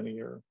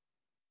curvilinear.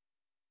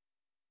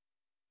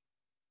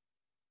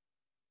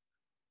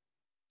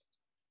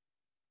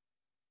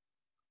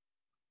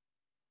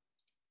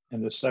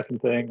 And the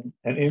second thing,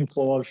 an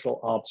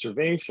influential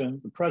observation,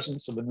 the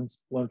presence of an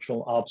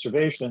influential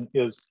observation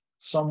is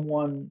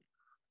someone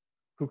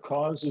who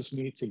causes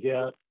me to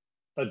get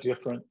a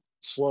different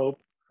slope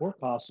or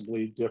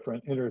possibly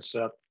different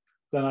intercept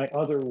than I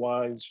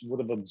otherwise would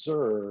have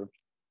observed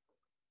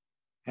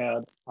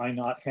had I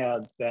not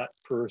had that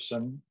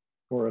person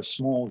or a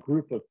small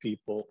group of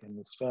people in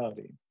the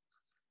study.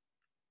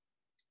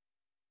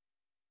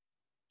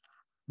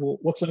 Well,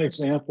 what's an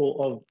example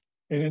of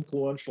an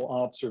influential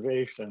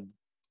observation?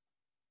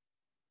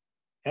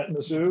 At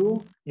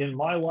Mizzou, in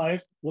my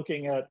life,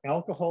 looking at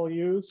alcohol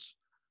use,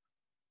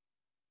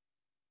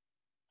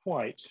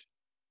 white.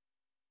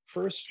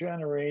 First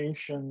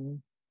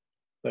generation,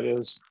 that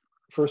is,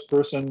 first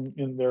person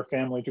in their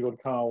family to go to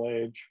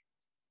college,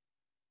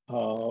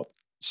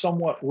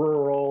 somewhat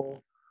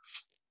rural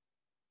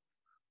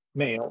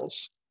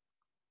males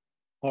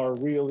are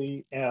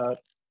really at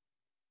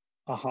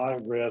a high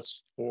risk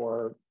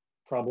for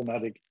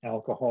problematic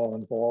alcohol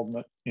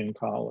involvement in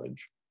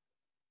college.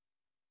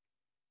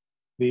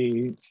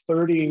 The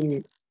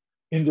 30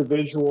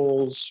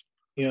 individuals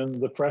in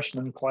the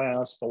freshman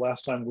class, the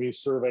last time we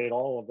surveyed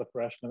all of the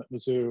freshmen at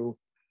Mizzou,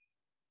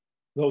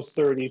 those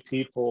 30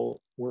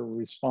 people were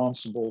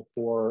responsible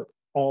for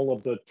all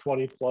of the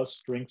 20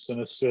 plus drinks in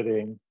a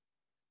sitting.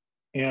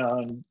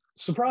 And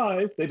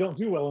surprise, they don't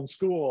do well in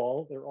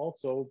school. They're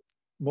also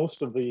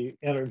most of the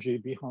energy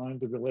behind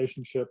the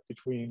relationship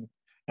between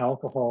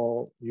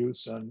alcohol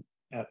use and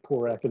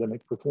poor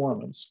academic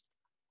performance.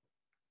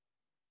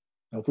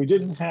 Now, if we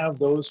didn't have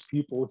those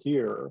people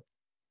here,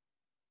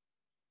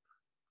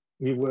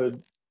 we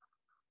would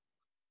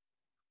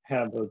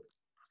have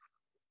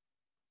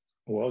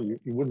well, you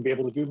wouldn't be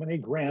able to do many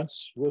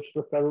grants with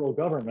the federal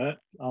government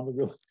on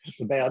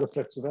the bad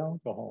effects of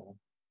alcohol.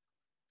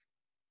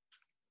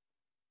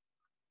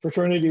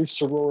 Fraternities,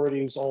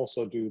 sororities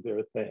also do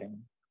their thing,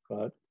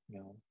 but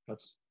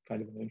that's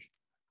kind of a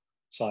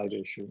side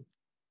issue.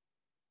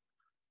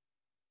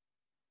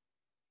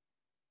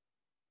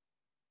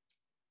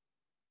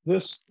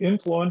 This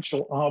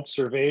influential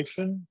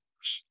observation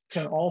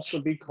can also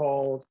be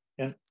called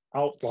an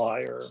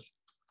outlier.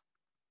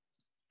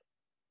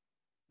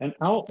 An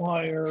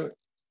outlier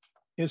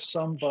is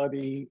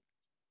somebody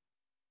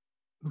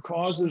who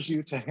causes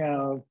you to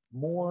have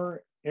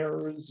more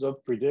errors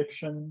of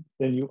prediction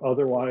than you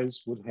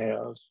otherwise would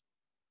have.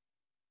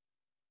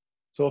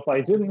 So if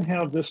I didn't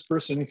have this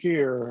person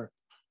here,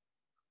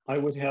 I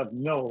would have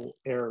no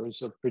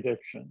errors of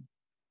prediction.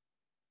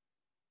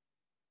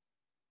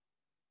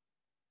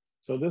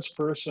 So this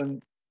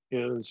person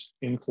is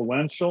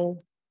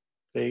influential.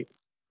 They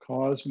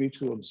cause me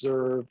to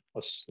observe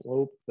a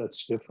slope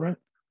that's different.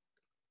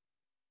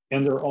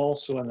 And they're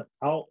also an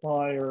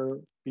outlier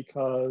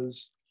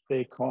because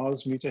they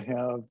cause me to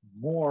have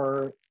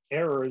more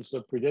errors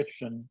of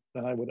prediction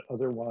than I would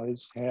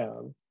otherwise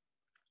have.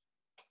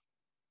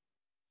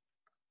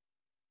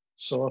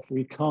 So if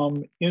we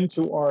come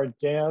into our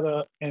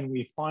data and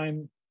we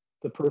find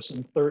the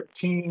person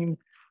 13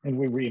 and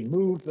we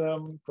remove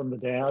them from the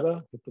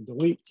data, hit the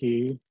delete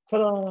key,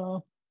 ta-da!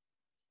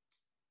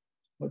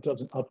 It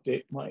doesn't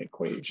update my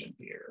equation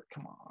here,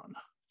 come on.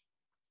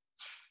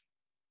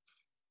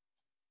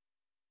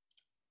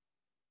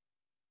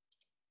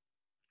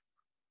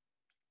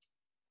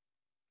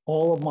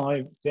 All of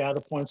my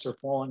data points are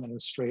falling in a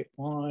straight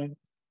line.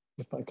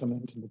 If I come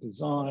into the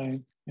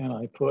design and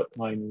I put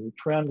my new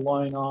trend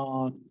line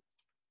on,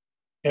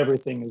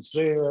 everything is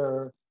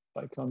there.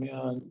 If I come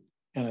in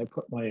and I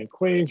put my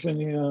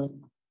equation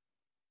in,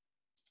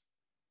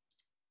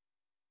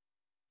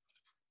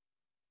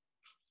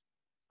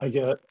 I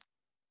get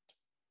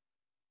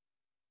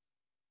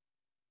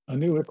a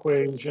new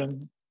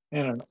equation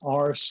and an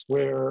R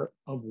square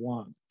of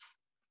 1.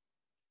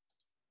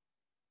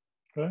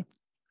 Okay.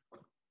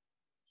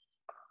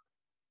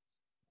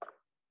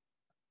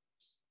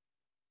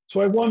 So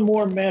I have one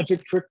more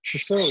magic trick to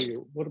show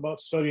you. What about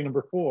study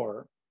number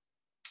 4?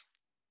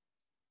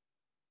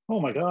 Oh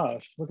my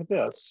gosh, look at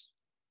this.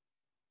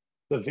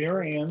 The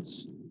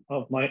variance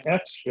of my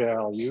X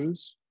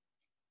values,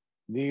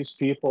 these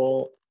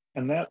people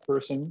and that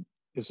person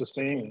is the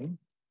same.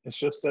 It's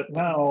just that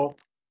now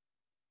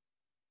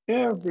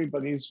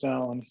everybody's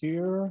down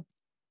here,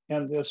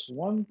 and this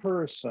one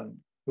person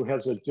who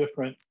has a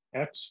different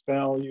X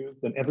value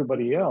than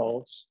everybody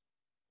else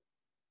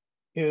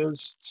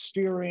is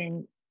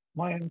steering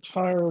my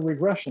entire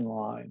regression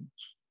line.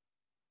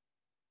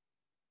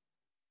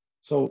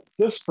 So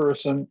this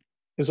person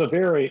is a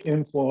very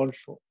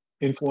influential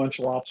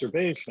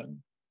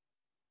observation.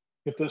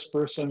 If this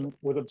person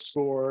would have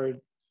scored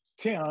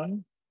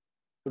 10,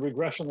 the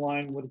regression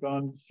line would have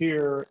gone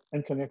here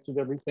and connected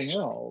everything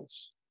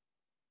else.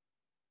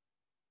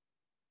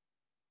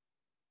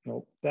 You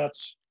know,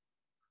 that's,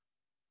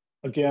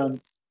 again,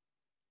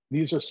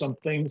 these are some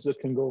things that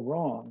can go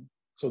wrong.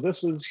 So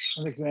this is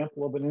an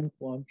example of an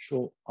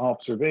influential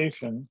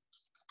observation.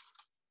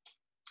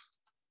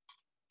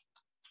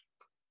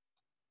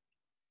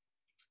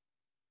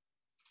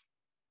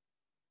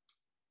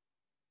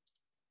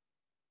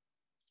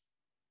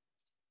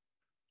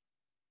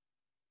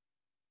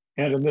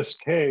 And in this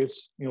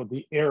case, you know,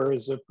 the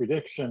errors of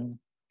prediction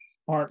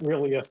aren't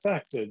really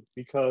affected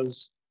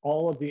because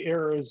all of the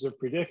errors of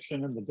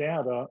prediction in the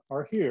data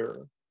are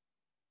here.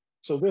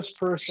 So this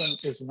person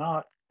is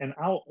not an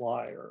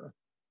outlier.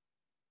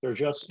 They're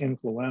just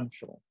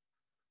influential.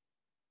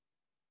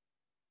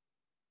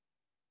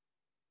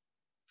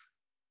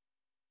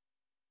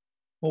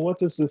 Well, what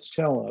does this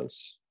tell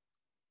us?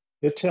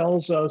 It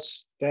tells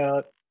us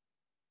that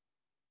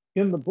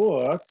in the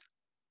book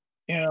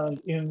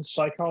and in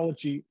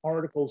psychology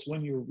articles,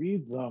 when you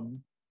read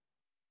them,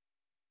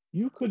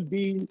 you could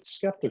be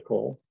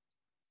skeptical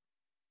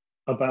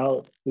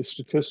about the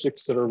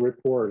statistics that are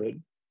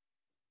reported.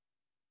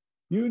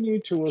 You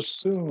need to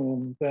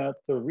assume that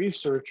the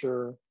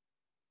researcher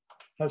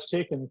has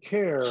taken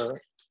care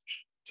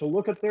to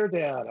look at their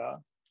data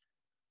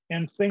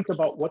and think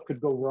about what could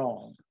go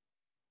wrong.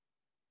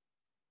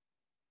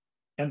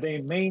 And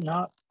they may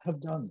not have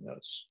done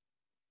this.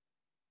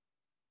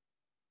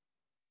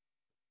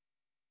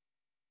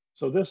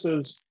 So this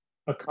is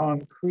a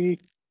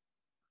concrete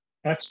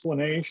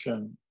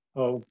explanation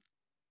of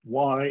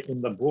why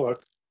in the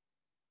book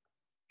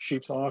she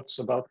talks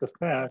about the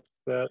fact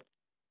that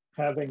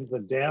having the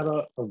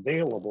data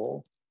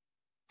available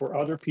for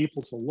other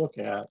people to look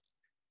at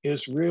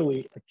is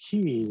really a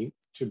key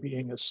to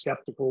being a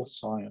skeptical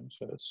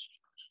scientist.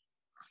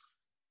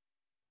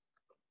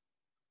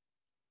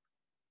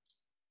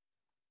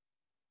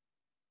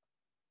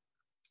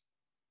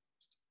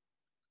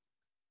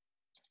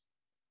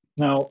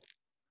 Now,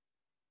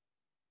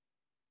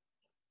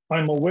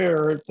 I'm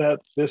aware that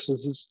this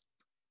is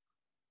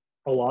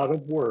a lot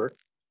of work.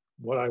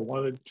 What I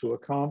wanted to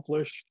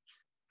accomplish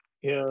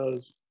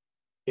is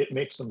it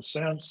makes some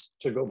sense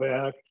to go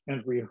back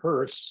and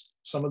rehearse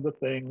some of the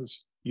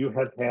things you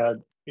have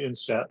had in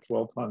Stat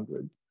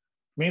 1200,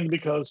 mainly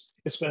because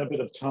it's been a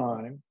bit of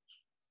time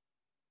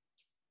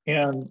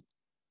and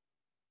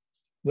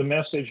the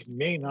message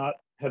may not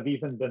have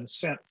even been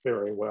sent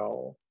very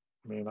well.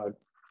 I mean,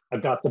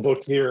 I've got the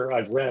book here,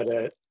 I've read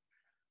it,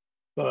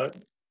 but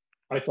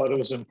I thought it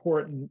was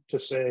important to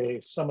say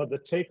some of the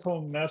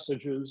take-home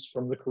messages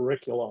from the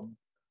curriculum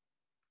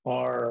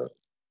are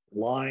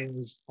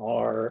lines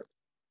are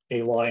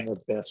a line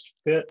of best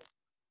fit.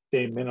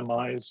 They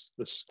minimize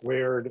the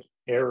squared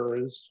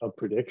errors of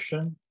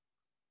prediction.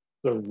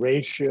 The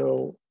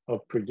ratio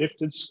of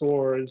predicted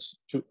scores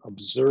to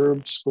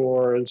observed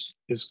scores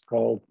is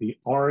called the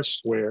R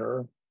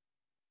square.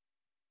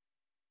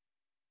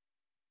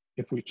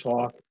 If we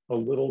talk a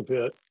little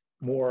bit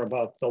more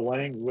about the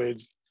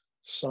language,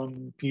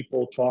 some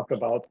people talk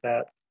about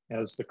that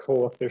as the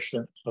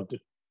coefficient of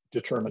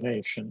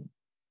determination.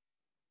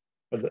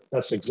 But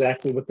that's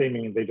exactly what they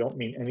mean. They don't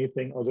mean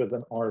anything other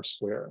than R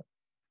square.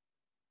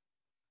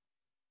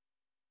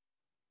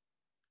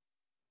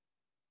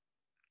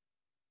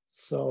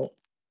 So,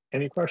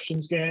 any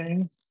questions,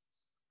 gang?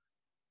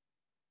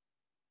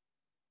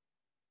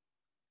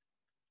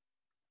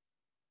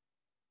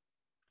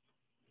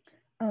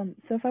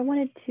 So if I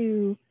wanted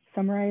to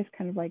summarize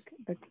kind of like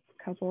the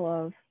couple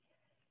of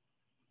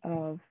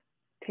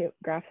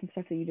graphs and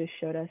stuff that you just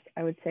showed us,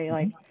 I would say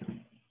like,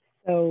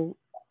 so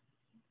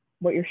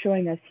what you're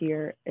showing us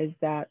here is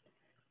that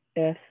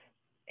if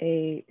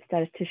a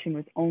statistician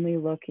was only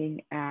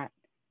looking at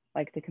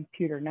like the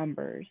computer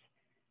numbers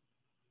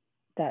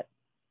that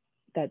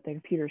the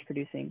computer is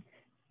producing,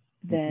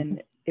 then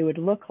it would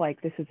look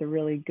like this is a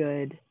really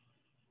good,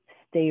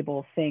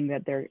 stable thing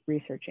that they're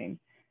researching.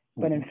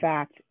 But in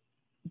fact,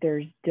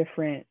 there's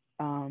different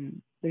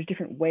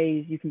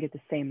ways you can get the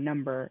same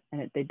number,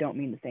 and they don't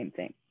mean the same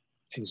thing.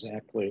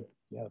 Exactly,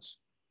 yes.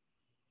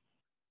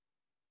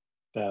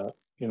 That,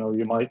 you know,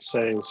 you might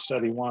say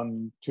study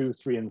 1, 2,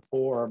 3, and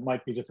 4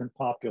 might be different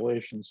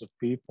populations of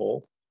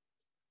people.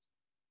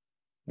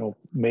 You know,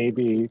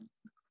 maybe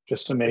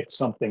just to make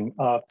something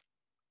up,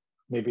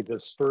 maybe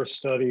this first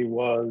study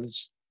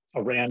was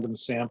a random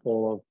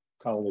sample of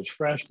college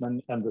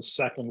freshmen, and the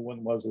second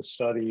one was a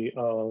study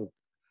of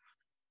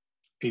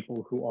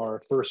people who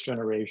are first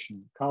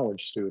generation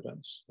college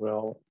students.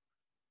 Well,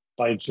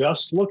 by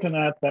just looking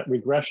at that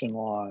regression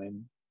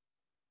line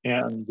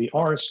and the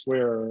R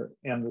square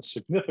and the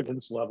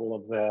significance level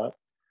of that,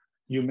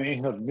 you may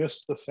have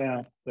missed the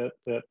fact that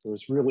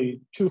there's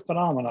really two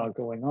phenomena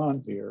going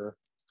on here.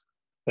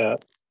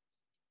 That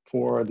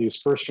for these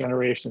first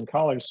generation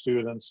college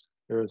students,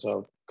 there's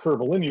a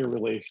curvilinear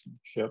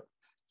relationship,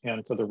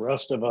 and for the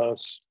rest of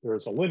us,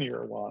 there's a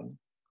linear one.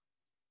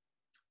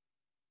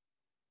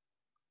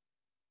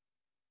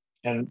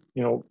 And,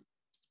 you know,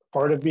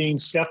 part of being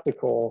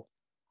skeptical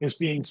is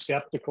being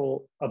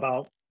skeptical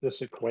about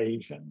this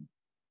equation.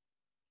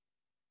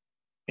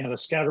 And a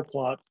scatter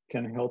plot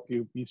can help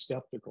you be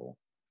skeptical.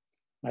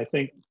 I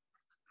think,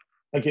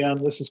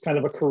 again, this is kind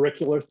of a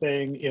curricular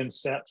thing in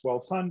SAT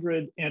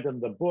 1200 and in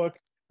the book.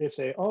 They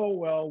say, oh,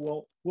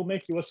 well, we'll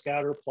make you a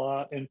scatter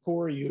plot, and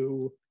for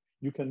you,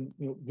 you can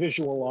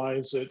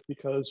visualize it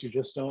because you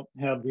just don't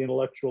have the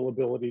intellectual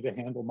ability to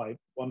handle my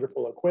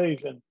wonderful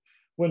equation.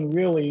 When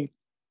really,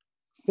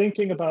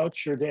 thinking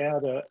about your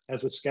data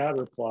as a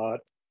scatter plot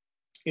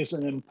is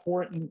an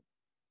important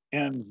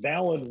and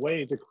valid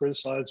way to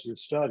criticize your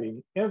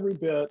study, every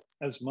bit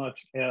as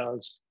much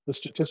as the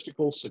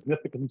statistical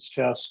significance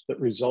test that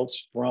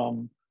results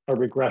from a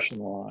regression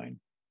line.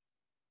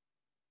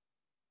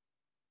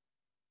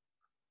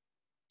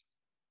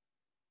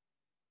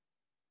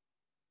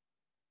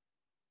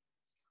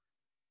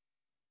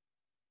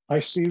 I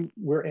see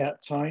we're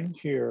at time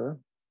here.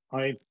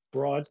 I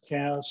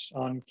broadcast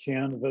on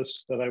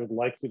Canvas that I would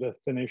like you to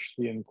finish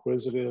the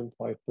inquisitive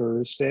by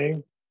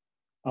Thursday.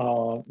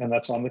 And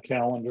that's on the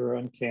calendar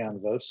on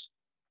Canvas.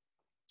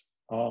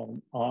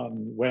 On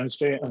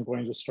Wednesday, I'm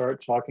going to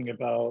start talking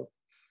about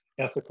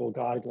ethical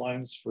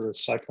guidelines for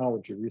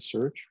psychology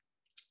research.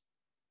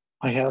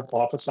 I have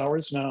office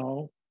hours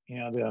now,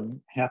 and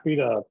I'm happy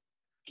to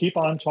keep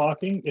on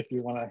talking. If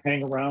you want to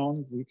hang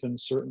around, we can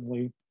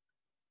certainly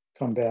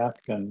come back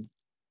and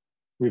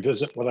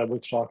revisit what I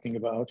was talking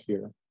about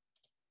here.